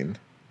murder scene.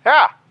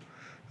 Yeah.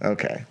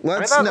 Okay.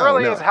 That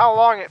really is how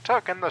long it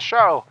took in the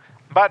show.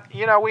 But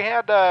we really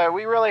had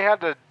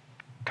to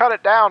cut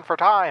it down for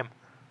time.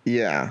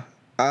 Yeah.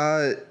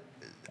 I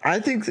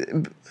think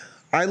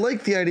I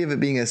like the idea of it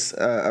being a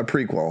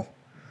prequel.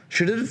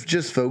 Should it have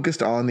just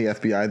focused on the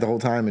FBI the whole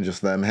time and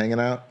just them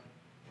hanging out?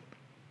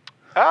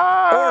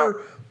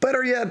 Or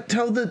better yet,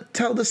 tell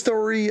the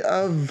story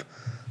of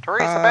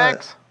Teresa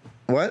Banks.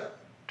 What?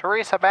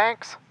 Teresa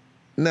Banks.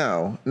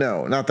 No,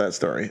 not that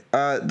story.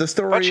 The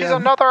story. But she's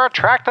another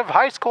attractive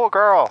high school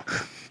girl.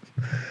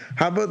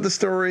 How about the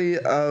story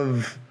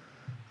of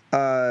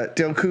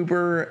Dale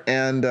Cooper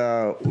and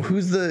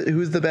who's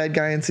the bad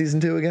guy in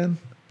season 2 again?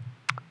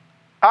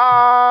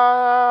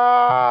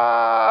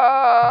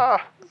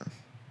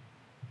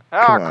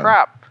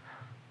 Crap.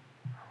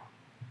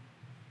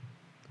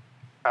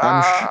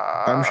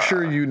 I'm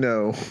sure you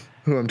know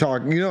who I'm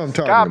talking. You know I'm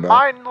talking got about.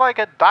 mine like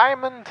a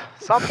diamond,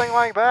 something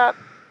like that.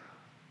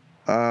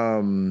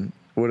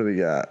 What do we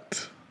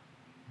got?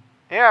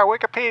 Yeah,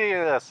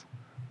 Wikipedia this.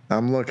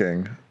 I'm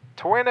looking.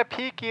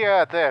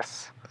 Twinipedia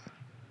this.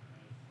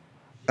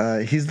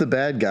 He's the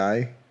bad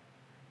guy.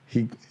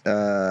 He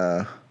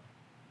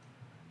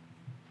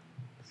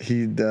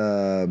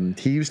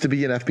used to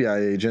be an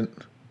FBI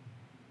agent.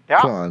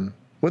 Yeah. Come on.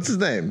 What's his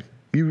name?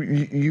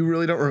 You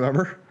really don't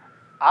remember?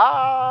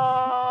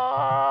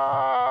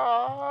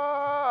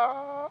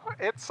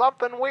 It's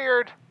something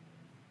weird.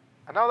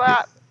 I know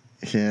that.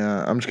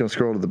 Yeah, I'm just going to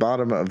scroll to the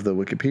bottom of the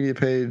Wikipedia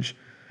page.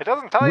 It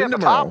doesn't tell you at the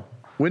top.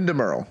 Windom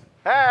Earle.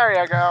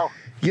 There you go.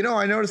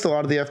 I noticed a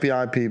lot of the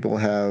FBI people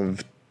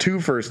have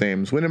 2 first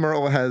names. Windom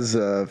Earle has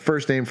a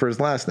first name for his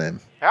last name.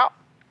 Yeah.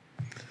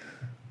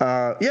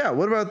 Yeah,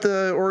 what about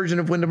the origin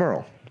of Windom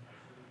Earle?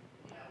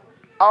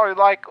 Oh,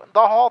 like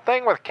the whole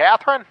thing with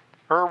Catherine?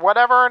 Or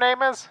whatever her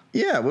name is?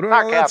 Yeah, what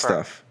about all that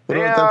stuff? What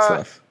about that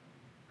stuff?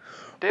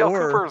 Dale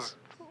Cooper's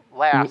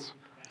lass.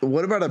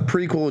 What about a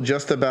prequel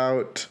just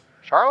about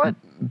Charlotte?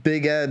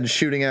 Big Ed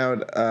shooting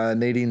out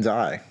Nadine's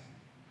eye?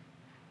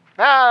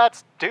 Nah,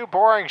 that's too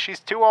boring. She's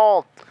too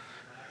old.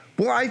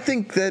 Well, I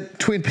think that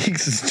Twin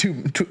Peaks is the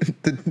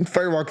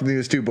Firewalk with Me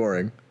is too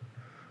boring.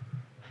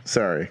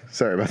 Sorry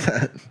about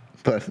that.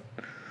 But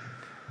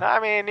I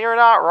mean, you're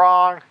not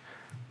wrong.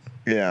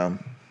 Yeah.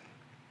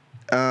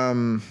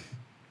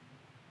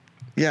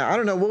 Yeah, I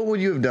don't know. What would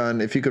you have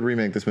done if you could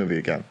remake this movie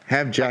again?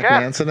 Have Jack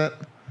Nance in it?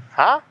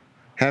 Huh?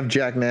 Have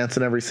Jack Nance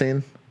in every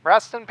scene?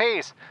 Rest in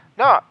peace.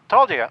 No,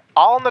 told you.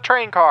 All in the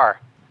train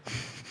car.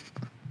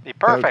 Be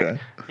perfect.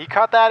 Okay. You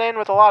cut that in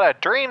with a lot of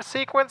dream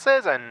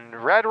sequences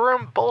and Red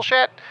Room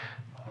bullshit.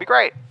 Be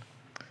great.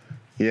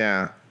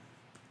 Yeah.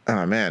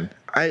 Oh, man.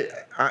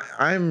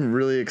 I'm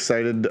really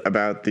excited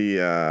about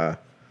the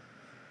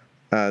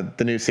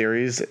new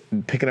series,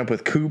 picking up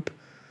with Coop.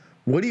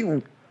 What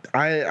do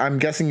I'm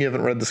guessing you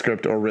haven't read the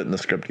script or written the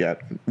script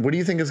yet. What do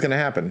you think is going to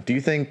happen? Do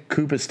you think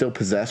Coop is still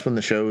possessed when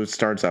the show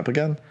starts up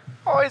again?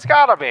 Oh, he's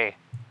gotta be.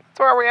 That's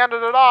where we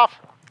ended it off.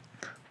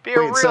 Be a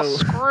real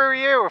screw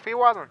you if he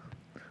wasn't.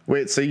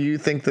 Wait, so you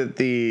think that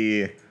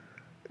the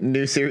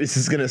new series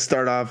is going to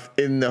start off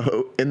in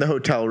the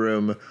hotel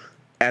room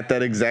at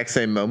that exact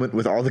same moment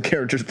with all the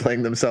characters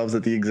playing themselves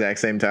at the exact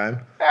same time?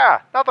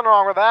 Yeah, nothing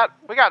wrong with that.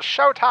 We got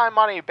Showtime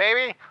money,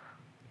 baby.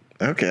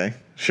 Okay,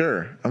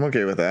 sure. I'm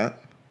okay with that.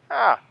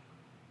 Yeah.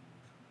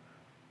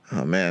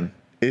 Oh man,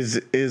 is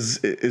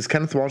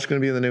Kenneth Walsh going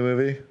to be in the new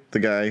movie? The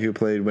guy who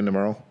played Wyndham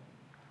Earl?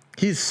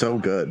 He's so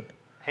good.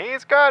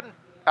 He's good.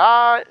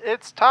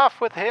 It's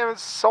tough with his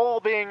soul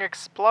being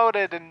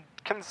exploded and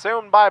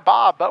consumed by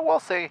Bob, but we'll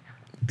see.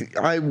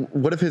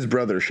 What if his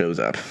brother shows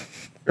up?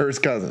 Or his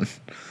cousin?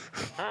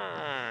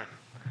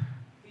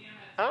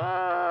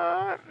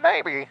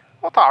 Maybe.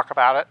 We'll talk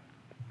about it.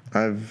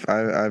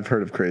 I've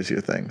heard of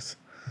crazier things.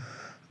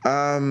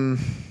 Yeah,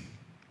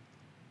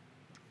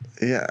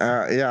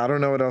 I don't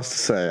know what else to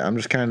say.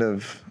 I'm kind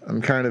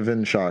of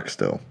in shock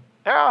still.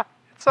 Yeah,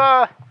 it's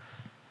not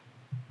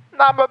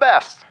my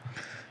best.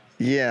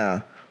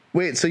 Yeah.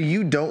 Wait, so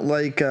you don't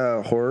like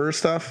horror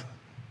stuff?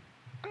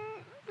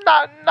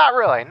 Not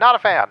really. Not a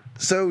fan.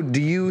 So do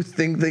you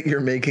think that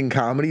you're making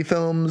comedy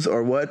films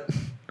or what?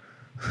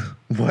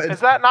 What?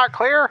 Is that not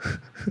clear?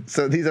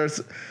 So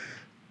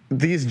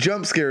these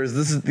jump scares,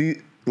 this is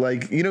you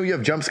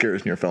have jump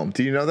scares in your film.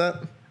 Do you know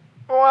that?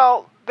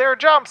 Well, they're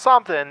jump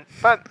something,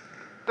 but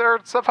they're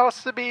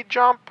supposed to be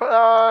jump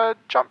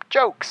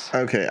jokes.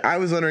 Okay, I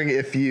was wondering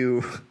if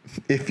you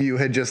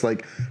had just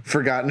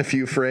forgotten a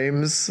few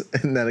frames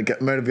and then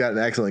it might have gotten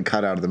accidentally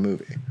cut out of the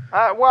movie.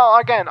 Well,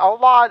 again, a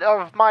lot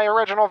of my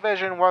original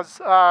vision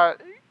was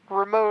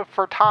removed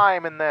for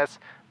time in this,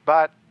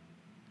 but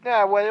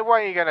yeah, what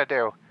are you gonna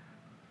do?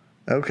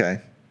 Okay.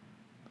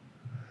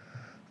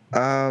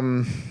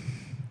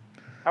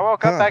 I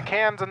woke up at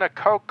cans in a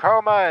Coke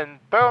coma, and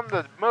boom,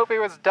 the movie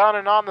was done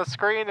and on the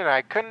screen, and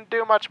I couldn't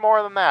do much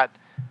more than that.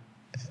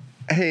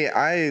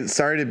 Hey,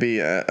 sorry to be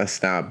a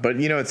snob, but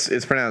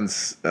it's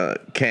pronounced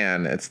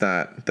can. It's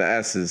not, the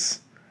S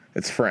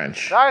it's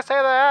French. Did I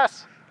say the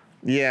S?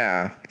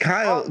 Yeah,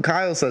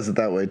 Kyle says it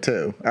that way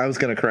too. I was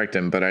gonna correct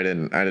him, but I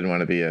didn't want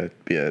to be a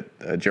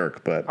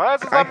jerk. But well,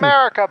 this is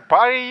America,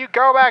 buddy. You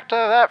go back to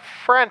that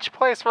French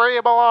place where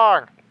you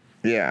belong.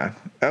 Yeah.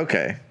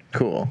 Okay.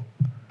 Cool.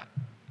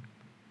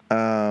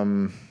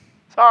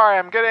 Sorry,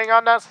 I'm getting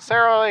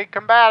unnecessarily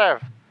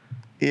combative.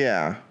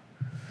 Yeah.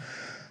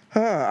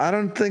 I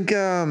don't think.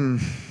 I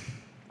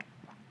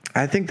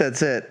think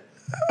that's it.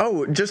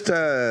 Oh, just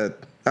oh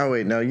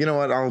wait, no. You know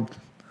what?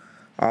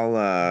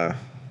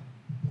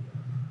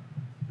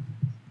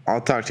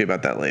 I'll talk to you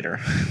about that later.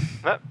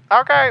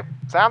 Okay,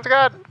 sounds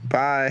good.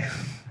 Bye.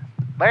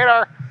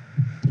 Later.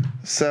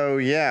 So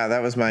yeah,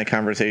 that was my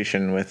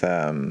conversation with.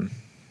 Oh,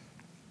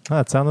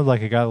 it sounded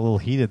like it got a little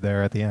heated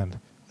there at the end.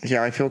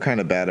 Yeah, I feel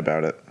kind of bad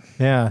about it.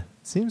 Yeah,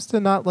 seems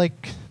to not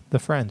like the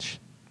French,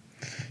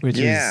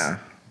 which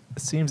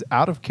seems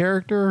out of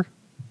character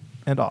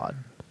and odd.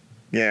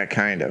 Yeah,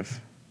 kind of.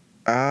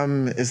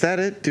 Is that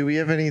it? Do we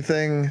have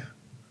anything?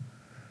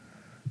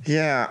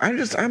 Yeah,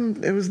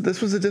 this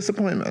was a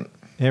disappointment.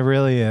 It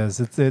really is.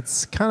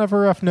 It's kind of a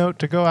rough note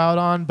to go out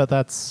on, but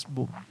that's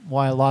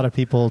why a lot of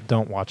people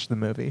don't watch the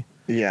movie.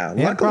 Yeah,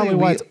 and probably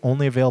why it's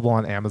only available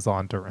on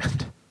Amazon to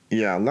rent.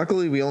 Yeah,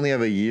 luckily we only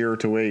have a year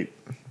to wait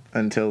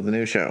until the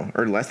new show,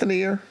 or less than a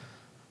year.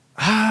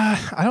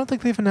 I don't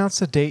think they've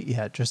announced a date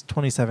yet. Just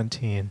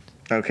 2017.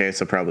 Okay,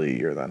 so probably a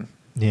year then.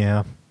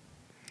 Yeah.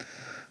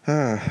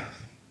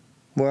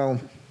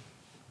 Well,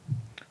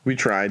 we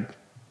tried.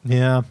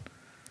 Yeah.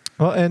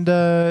 Well, and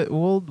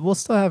we'll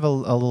still have a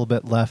little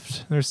bit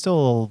left. There's still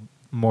a little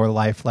more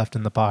life left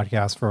in the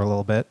podcast for a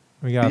little bit.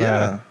 We got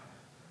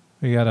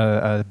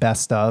a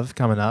best of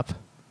coming up.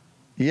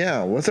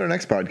 Yeah, what's our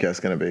next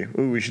podcast going to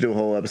be? Ooh, we should do a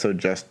whole episode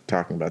just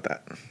talking about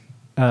that.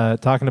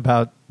 Talking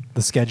about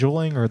the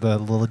scheduling or the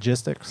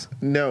logistics?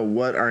 No,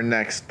 what our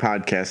next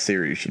podcast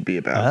series should be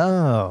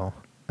about.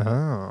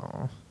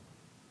 Oh.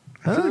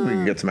 I feel like we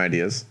can get some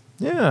ideas.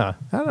 Yeah,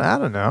 I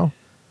don't know.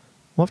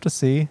 We'll have to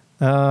see.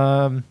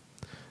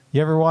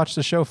 You ever watch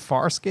the show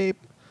Farscape?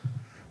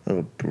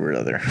 Oh,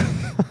 brother.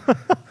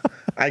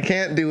 I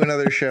can't do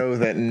another show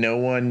that no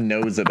one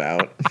knows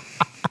about.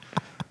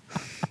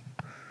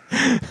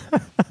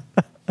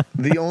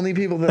 The only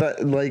people that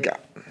I like...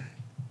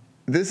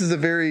 This is a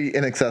very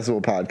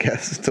inaccessible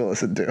podcast to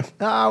listen to.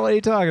 What are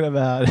you talking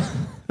about?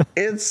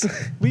 It's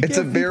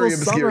a very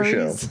obscure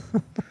show.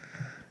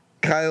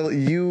 Kyle,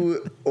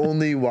 you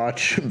only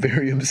watch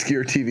very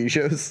obscure TV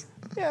shows?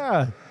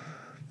 Yeah.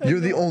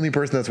 You're the only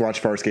person that's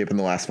watched Farscape in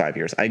the last 5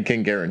 years. I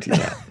can guarantee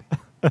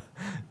that.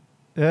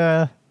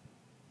 Yeah,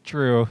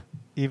 true.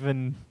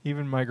 Even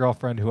my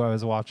girlfriend who I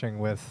was watching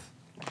with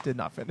did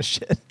not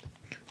finish it.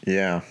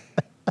 Yeah.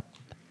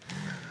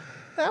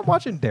 I'm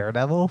watching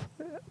Daredevil.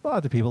 A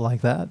lot of people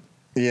like that.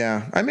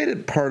 Yeah, I made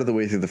it part of the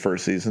way through the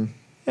first season.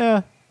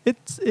 Yeah,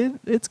 it's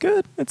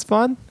good. It's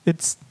fun.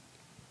 It's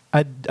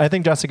I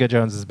think Jessica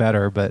Jones is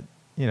better, but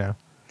you know.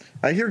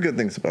 I hear good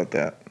things about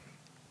that.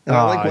 And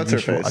I like what's her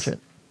face. Watch it.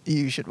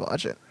 You should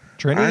watch it.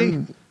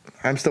 Trinity.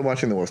 I'm still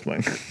watching The West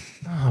Wing.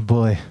 Oh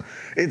boy,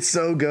 it's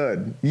so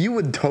good. You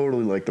would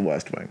totally like The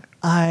West Wing.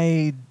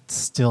 I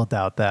still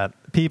doubt that.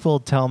 People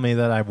tell me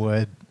that I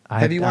would.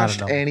 Have you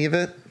watched any of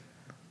it?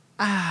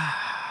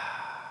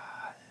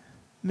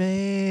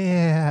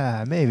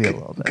 Maybe a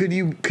little bit.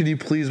 Could you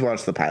please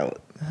watch the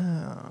pilot?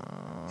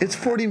 It's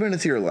 40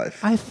 minutes of your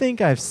life. I think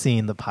I've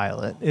seen the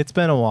pilot. It's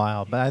been a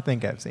while, but I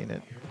think I've seen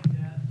it.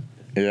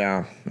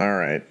 Yeah. All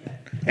right.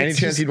 Any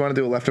chance you'd want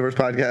to do a Leftovers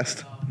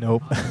podcast?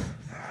 Nope.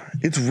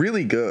 It's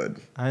really good.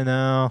 I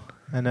know.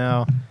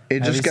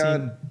 It just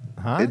got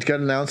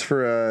announced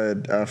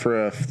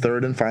for a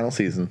third and final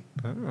season.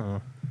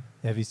 Oh.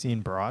 Have you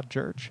seen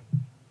Broadchurch?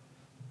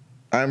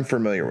 I'm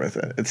familiar with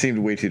it. It seemed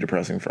way too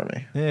depressing for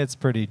me. It's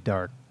pretty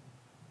dark.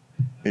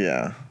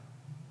 Yeah.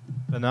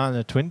 But not in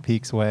a Twin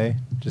Peaks way,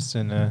 just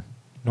in a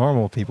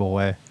normal people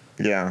way.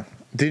 Yeah.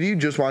 Did you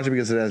just watch it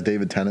because it has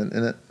David Tennant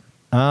in it?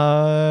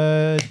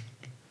 Well,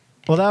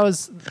 that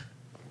was...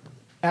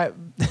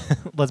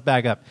 let's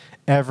back up.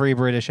 Every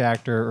British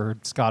actor or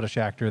Scottish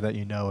actor that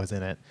you know is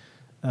in it.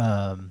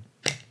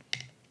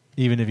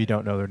 Even if you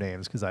don't know their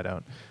names, because I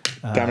don't.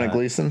 Dominic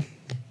Gleeson?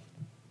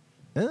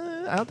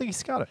 I don't think he's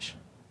Scottish.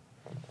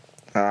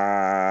 Because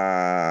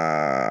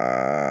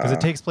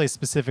it takes place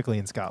specifically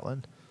in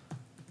Scotland.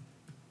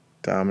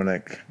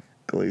 Dominic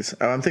Gleeson.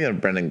 Oh, I'm thinking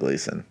of Brendan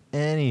Gleeson.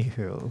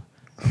 Anywho.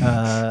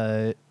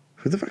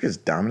 Who the fuck is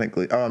Dominic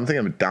Gleeson? Oh, I'm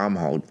thinking of Dom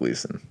Hall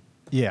Gleeson.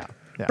 Yeah.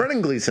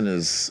 Brendan Gleeson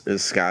is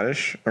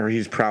Scottish, or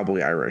he's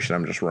probably Irish, and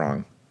I'm just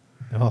wrong.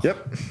 Oh.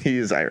 Yep, he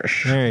is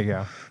Irish. There you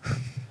go.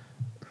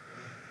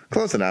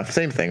 Close enough.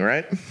 Same thing,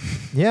 right?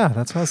 Yeah,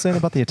 that's what I was saying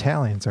about the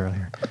Italians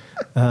earlier.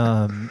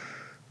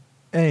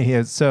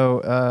 Anyhow,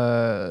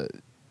 so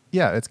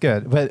yeah, it's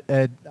good. But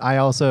I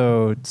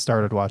also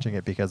started watching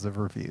it because of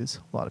reviews.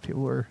 A lot of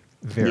people were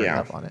very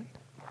up on it.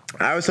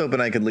 I was hoping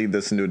I could lead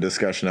this into a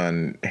discussion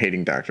on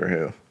hating Doctor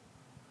Who.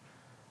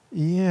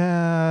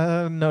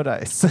 Yeah, no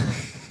dice.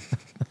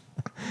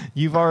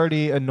 You've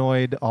already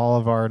annoyed all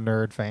of our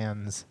nerd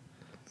fans.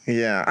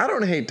 Yeah, I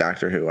don't hate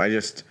Doctor Who. I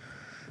just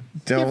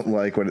don't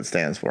like what it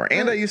stands for.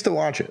 And I used to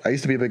watch it. I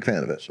used to be a big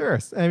fan of it. Sure.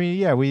 I mean,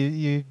 yeah,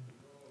 we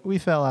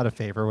fell out of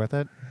favor with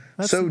it.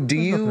 So do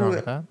you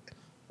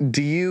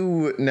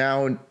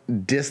now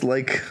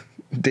dislike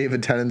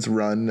David Tennant's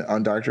run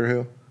on Doctor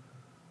Who?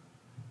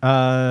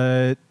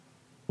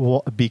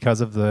 Well,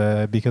 because of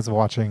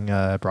watching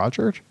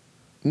Broadchurch?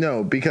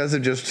 No, because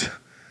of just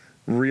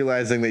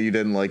realizing that you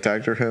didn't like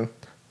Doctor Who.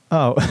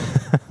 Oh,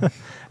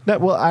 no.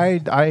 Well,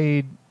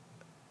 I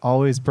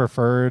always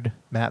preferred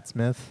Matt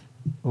Smith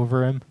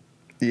over him.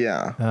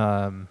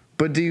 Yeah.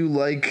 But do you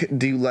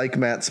like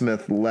Matt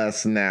Smith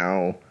less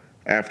now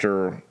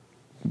after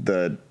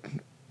the?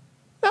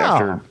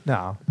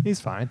 No, he's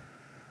fine.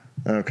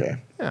 Okay.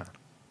 Yeah.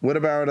 What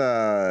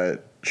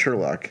about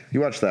Sherlock? You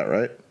watched that,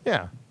 right?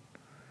 Yeah.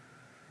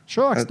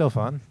 Sherlock's still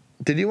fun.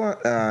 Did you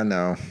want?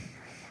 No,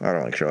 I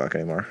don't like Sherlock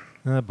anymore.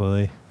 Oh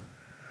boy.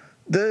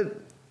 The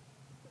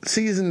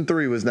season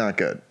 3 was not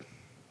good.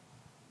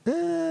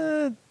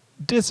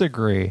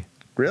 Disagree.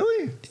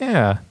 Really?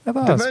 Yeah, I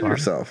thought it was Defend fun.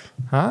 yourself.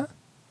 Huh?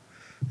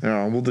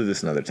 No, we'll do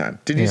this another time.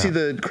 Did you see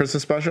the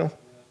Christmas special?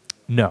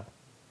 No.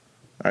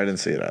 I didn't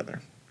see it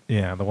either.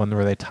 Yeah, the one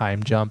where they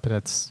time jump and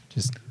it's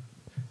just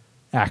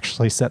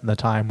actually set in the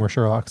time where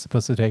Sherlock's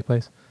supposed to take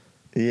place.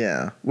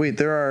 Yeah. Wait,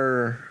 there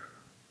are...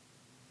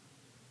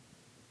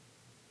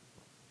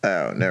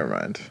 Oh, never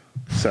mind.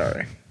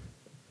 Sorry.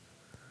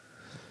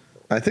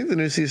 I think the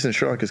new season of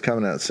Sherlock is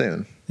coming out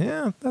soon.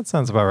 Yeah, that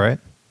sounds about right.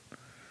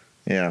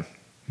 Yeah.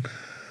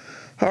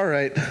 All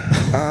right.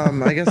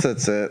 I guess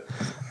that's it.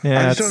 Yeah,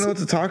 I just don't know what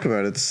to talk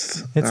about.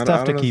 It's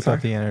tough to keep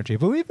up the energy,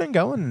 but we've been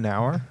going an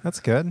hour. That's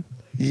good.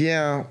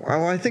 Yeah.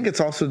 Well, I think it's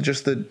also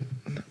just that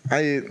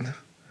I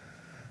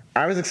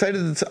was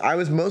excited. I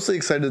was mostly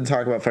excited to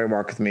talk about Fire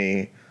Walk with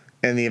Me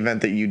in the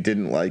event that you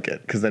didn't like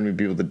it, because then we'd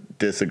be able to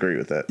disagree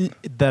with it.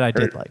 That I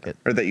did like it.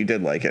 Or that you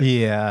did like it.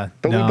 Yeah.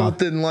 But we both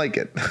didn't like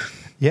it.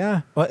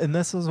 Yeah. Well, and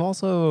this is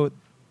also,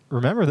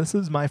 remember, this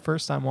is my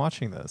first time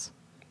watching this.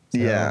 So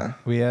yeah.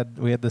 We had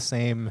the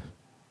same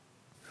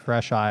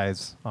fresh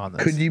eyes on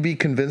this. Could you be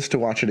convinced to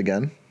watch it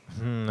again?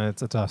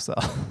 It's a tough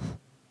sell.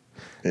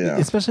 Yeah.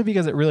 Especially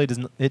because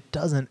it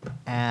doesn't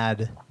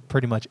add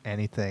pretty much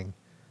anything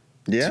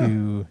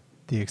to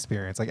the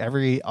experience. Like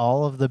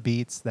all of the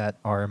beats that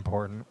are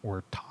important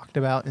were talked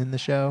about in the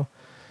show.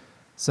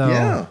 So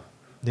yeah.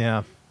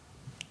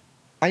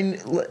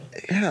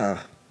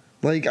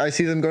 Like I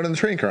see them going in the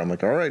train car. I'm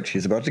like, all right,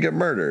 she's about to get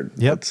murdered.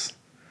 Yep.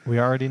 We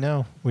already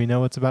know. We know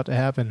what's about to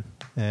happen,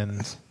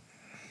 and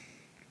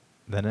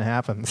then it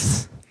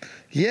happens.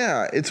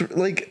 Yeah, it's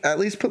like at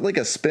least put like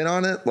a spin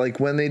on it, like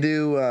when they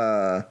do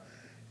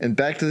in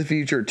Back to the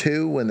Future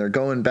 2 when they're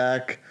going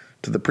back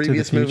to the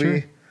previous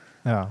movie.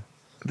 Oh.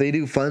 They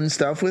do fun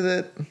stuff with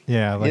it.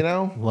 Yeah, like you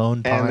know,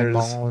 Lone Pine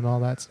Ball and all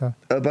that stuff.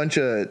 A bunch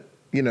of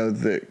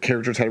the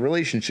characters had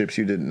relationships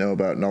you didn't know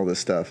about and all this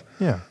stuff.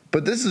 Yeah.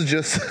 But this is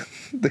just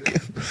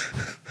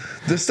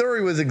the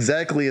story was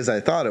exactly as I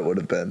thought it would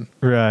have been.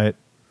 Right.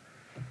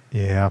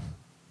 Yeah.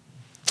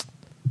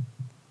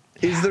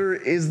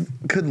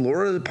 Could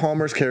Laura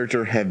Palmer's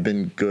character have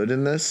been good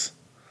in this?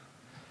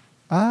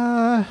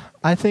 I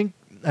think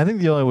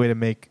the only way to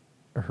make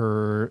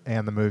her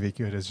and the movie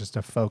good is just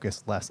to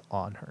focus less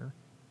on her,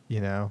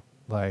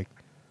 like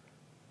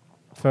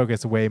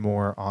focus way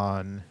more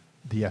on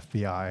the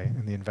FBI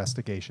and the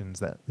investigations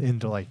that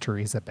into like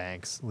Teresa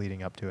Banks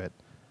leading up to it,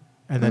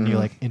 and then you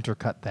like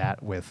intercut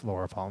that with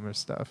Laura Palmer's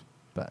stuff.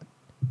 But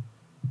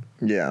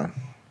yeah,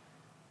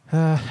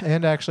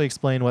 and actually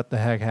explain what the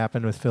heck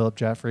happened with Philip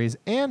Jeffries,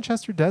 and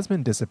Chester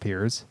Desmond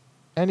disappears,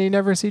 and you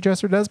never see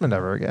Chester Desmond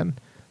ever again.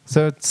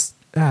 So it's,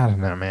 I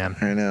don't know, man.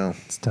 I know.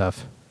 It's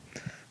tough.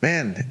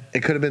 Man,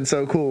 it could have been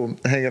so cool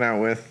hanging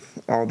out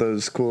with all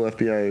those cool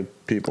FBI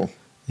people.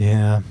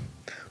 Yeah.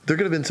 There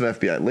could have been some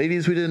FBI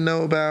ladies we didn't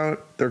know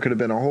about. There could have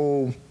been a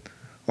whole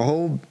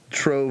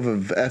trove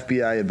of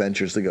FBI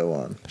adventures to go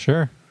on.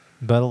 Sure.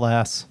 But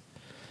alas,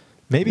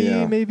 maybe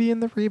in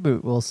the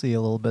reboot we'll see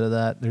a little bit of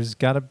that. There's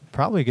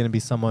probably going to be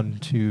someone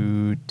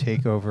to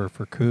take over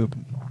for Coop,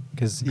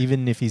 because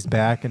even if he's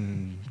back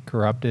and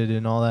corrupted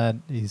and all that,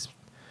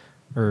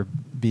 or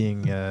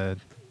being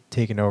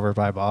taken over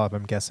by Bob,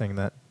 I'm guessing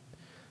that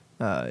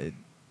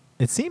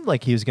it seemed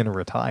like he was going to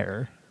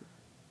retire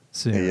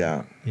soon.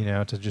 Yeah.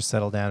 To just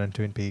settle down in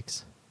Twin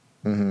Peaks.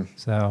 Mm-hmm.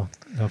 So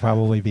there'll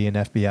probably be an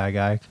FBI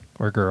guy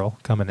or girl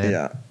coming in.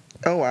 Yeah.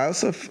 Oh, I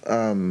also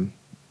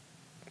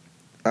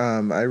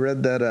I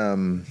read that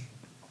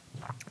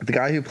the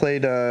guy who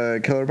played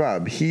Killer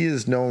Bob, he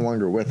is no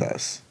longer with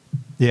us.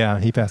 Yeah,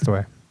 he passed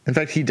away. In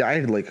fact, he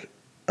died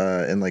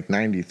in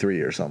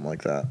 93 or something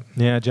like that.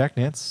 Yeah, Jack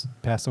Nance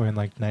passed away in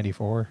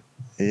 94.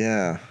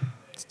 Yeah.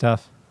 It's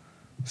tough.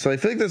 So I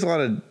feel like there's a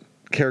lot of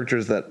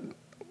characters that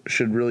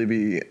should really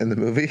be in the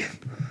movie.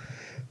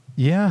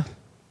 Yeah.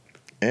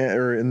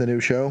 Or in the new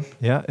show.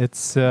 Yeah,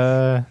 it's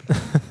it's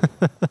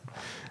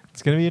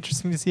going to be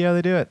interesting to see how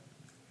they do it.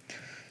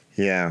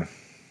 Yeah.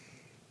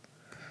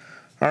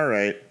 All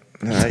right.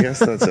 I guess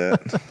that's it.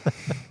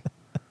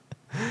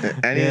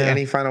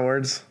 Any final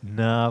words?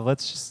 No,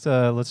 let's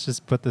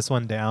just put this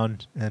one down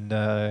and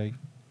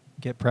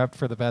get prepped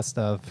for the best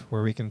of,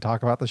 where we can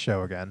talk about the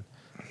show again.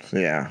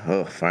 Yeah.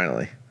 Oh,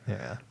 finally.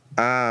 Yeah.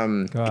 Go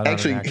out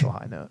actually, on an actual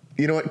high note.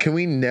 You know what? Can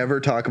we never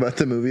talk about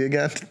the movie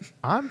again?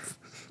 I'm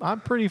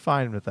pretty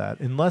fine with that,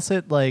 unless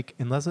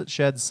it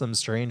sheds some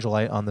strange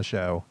light on the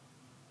show.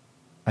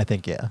 I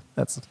think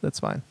that's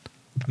fine.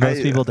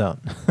 Most people don't.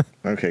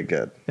 Okay,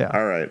 good. Yeah.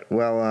 All right.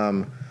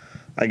 Well,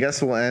 I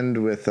guess we'll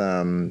end with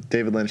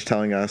David Lynch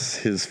telling us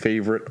his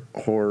favorite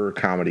horror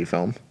comedy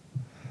film.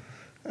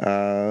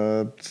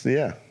 So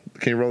yeah.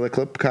 Can you roll the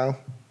clip, Kyle?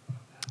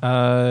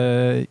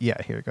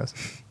 Yeah, here it goes.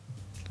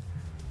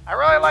 I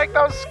really like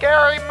those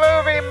scary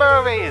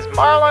movies.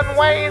 Marlon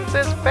Wayans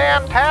is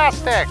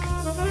fantastic.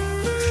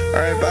 All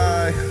right,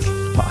 bye.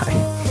 Bye.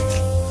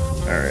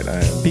 All right,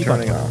 I am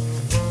turning off.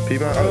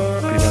 Peabody. Oh,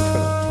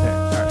 Peabody's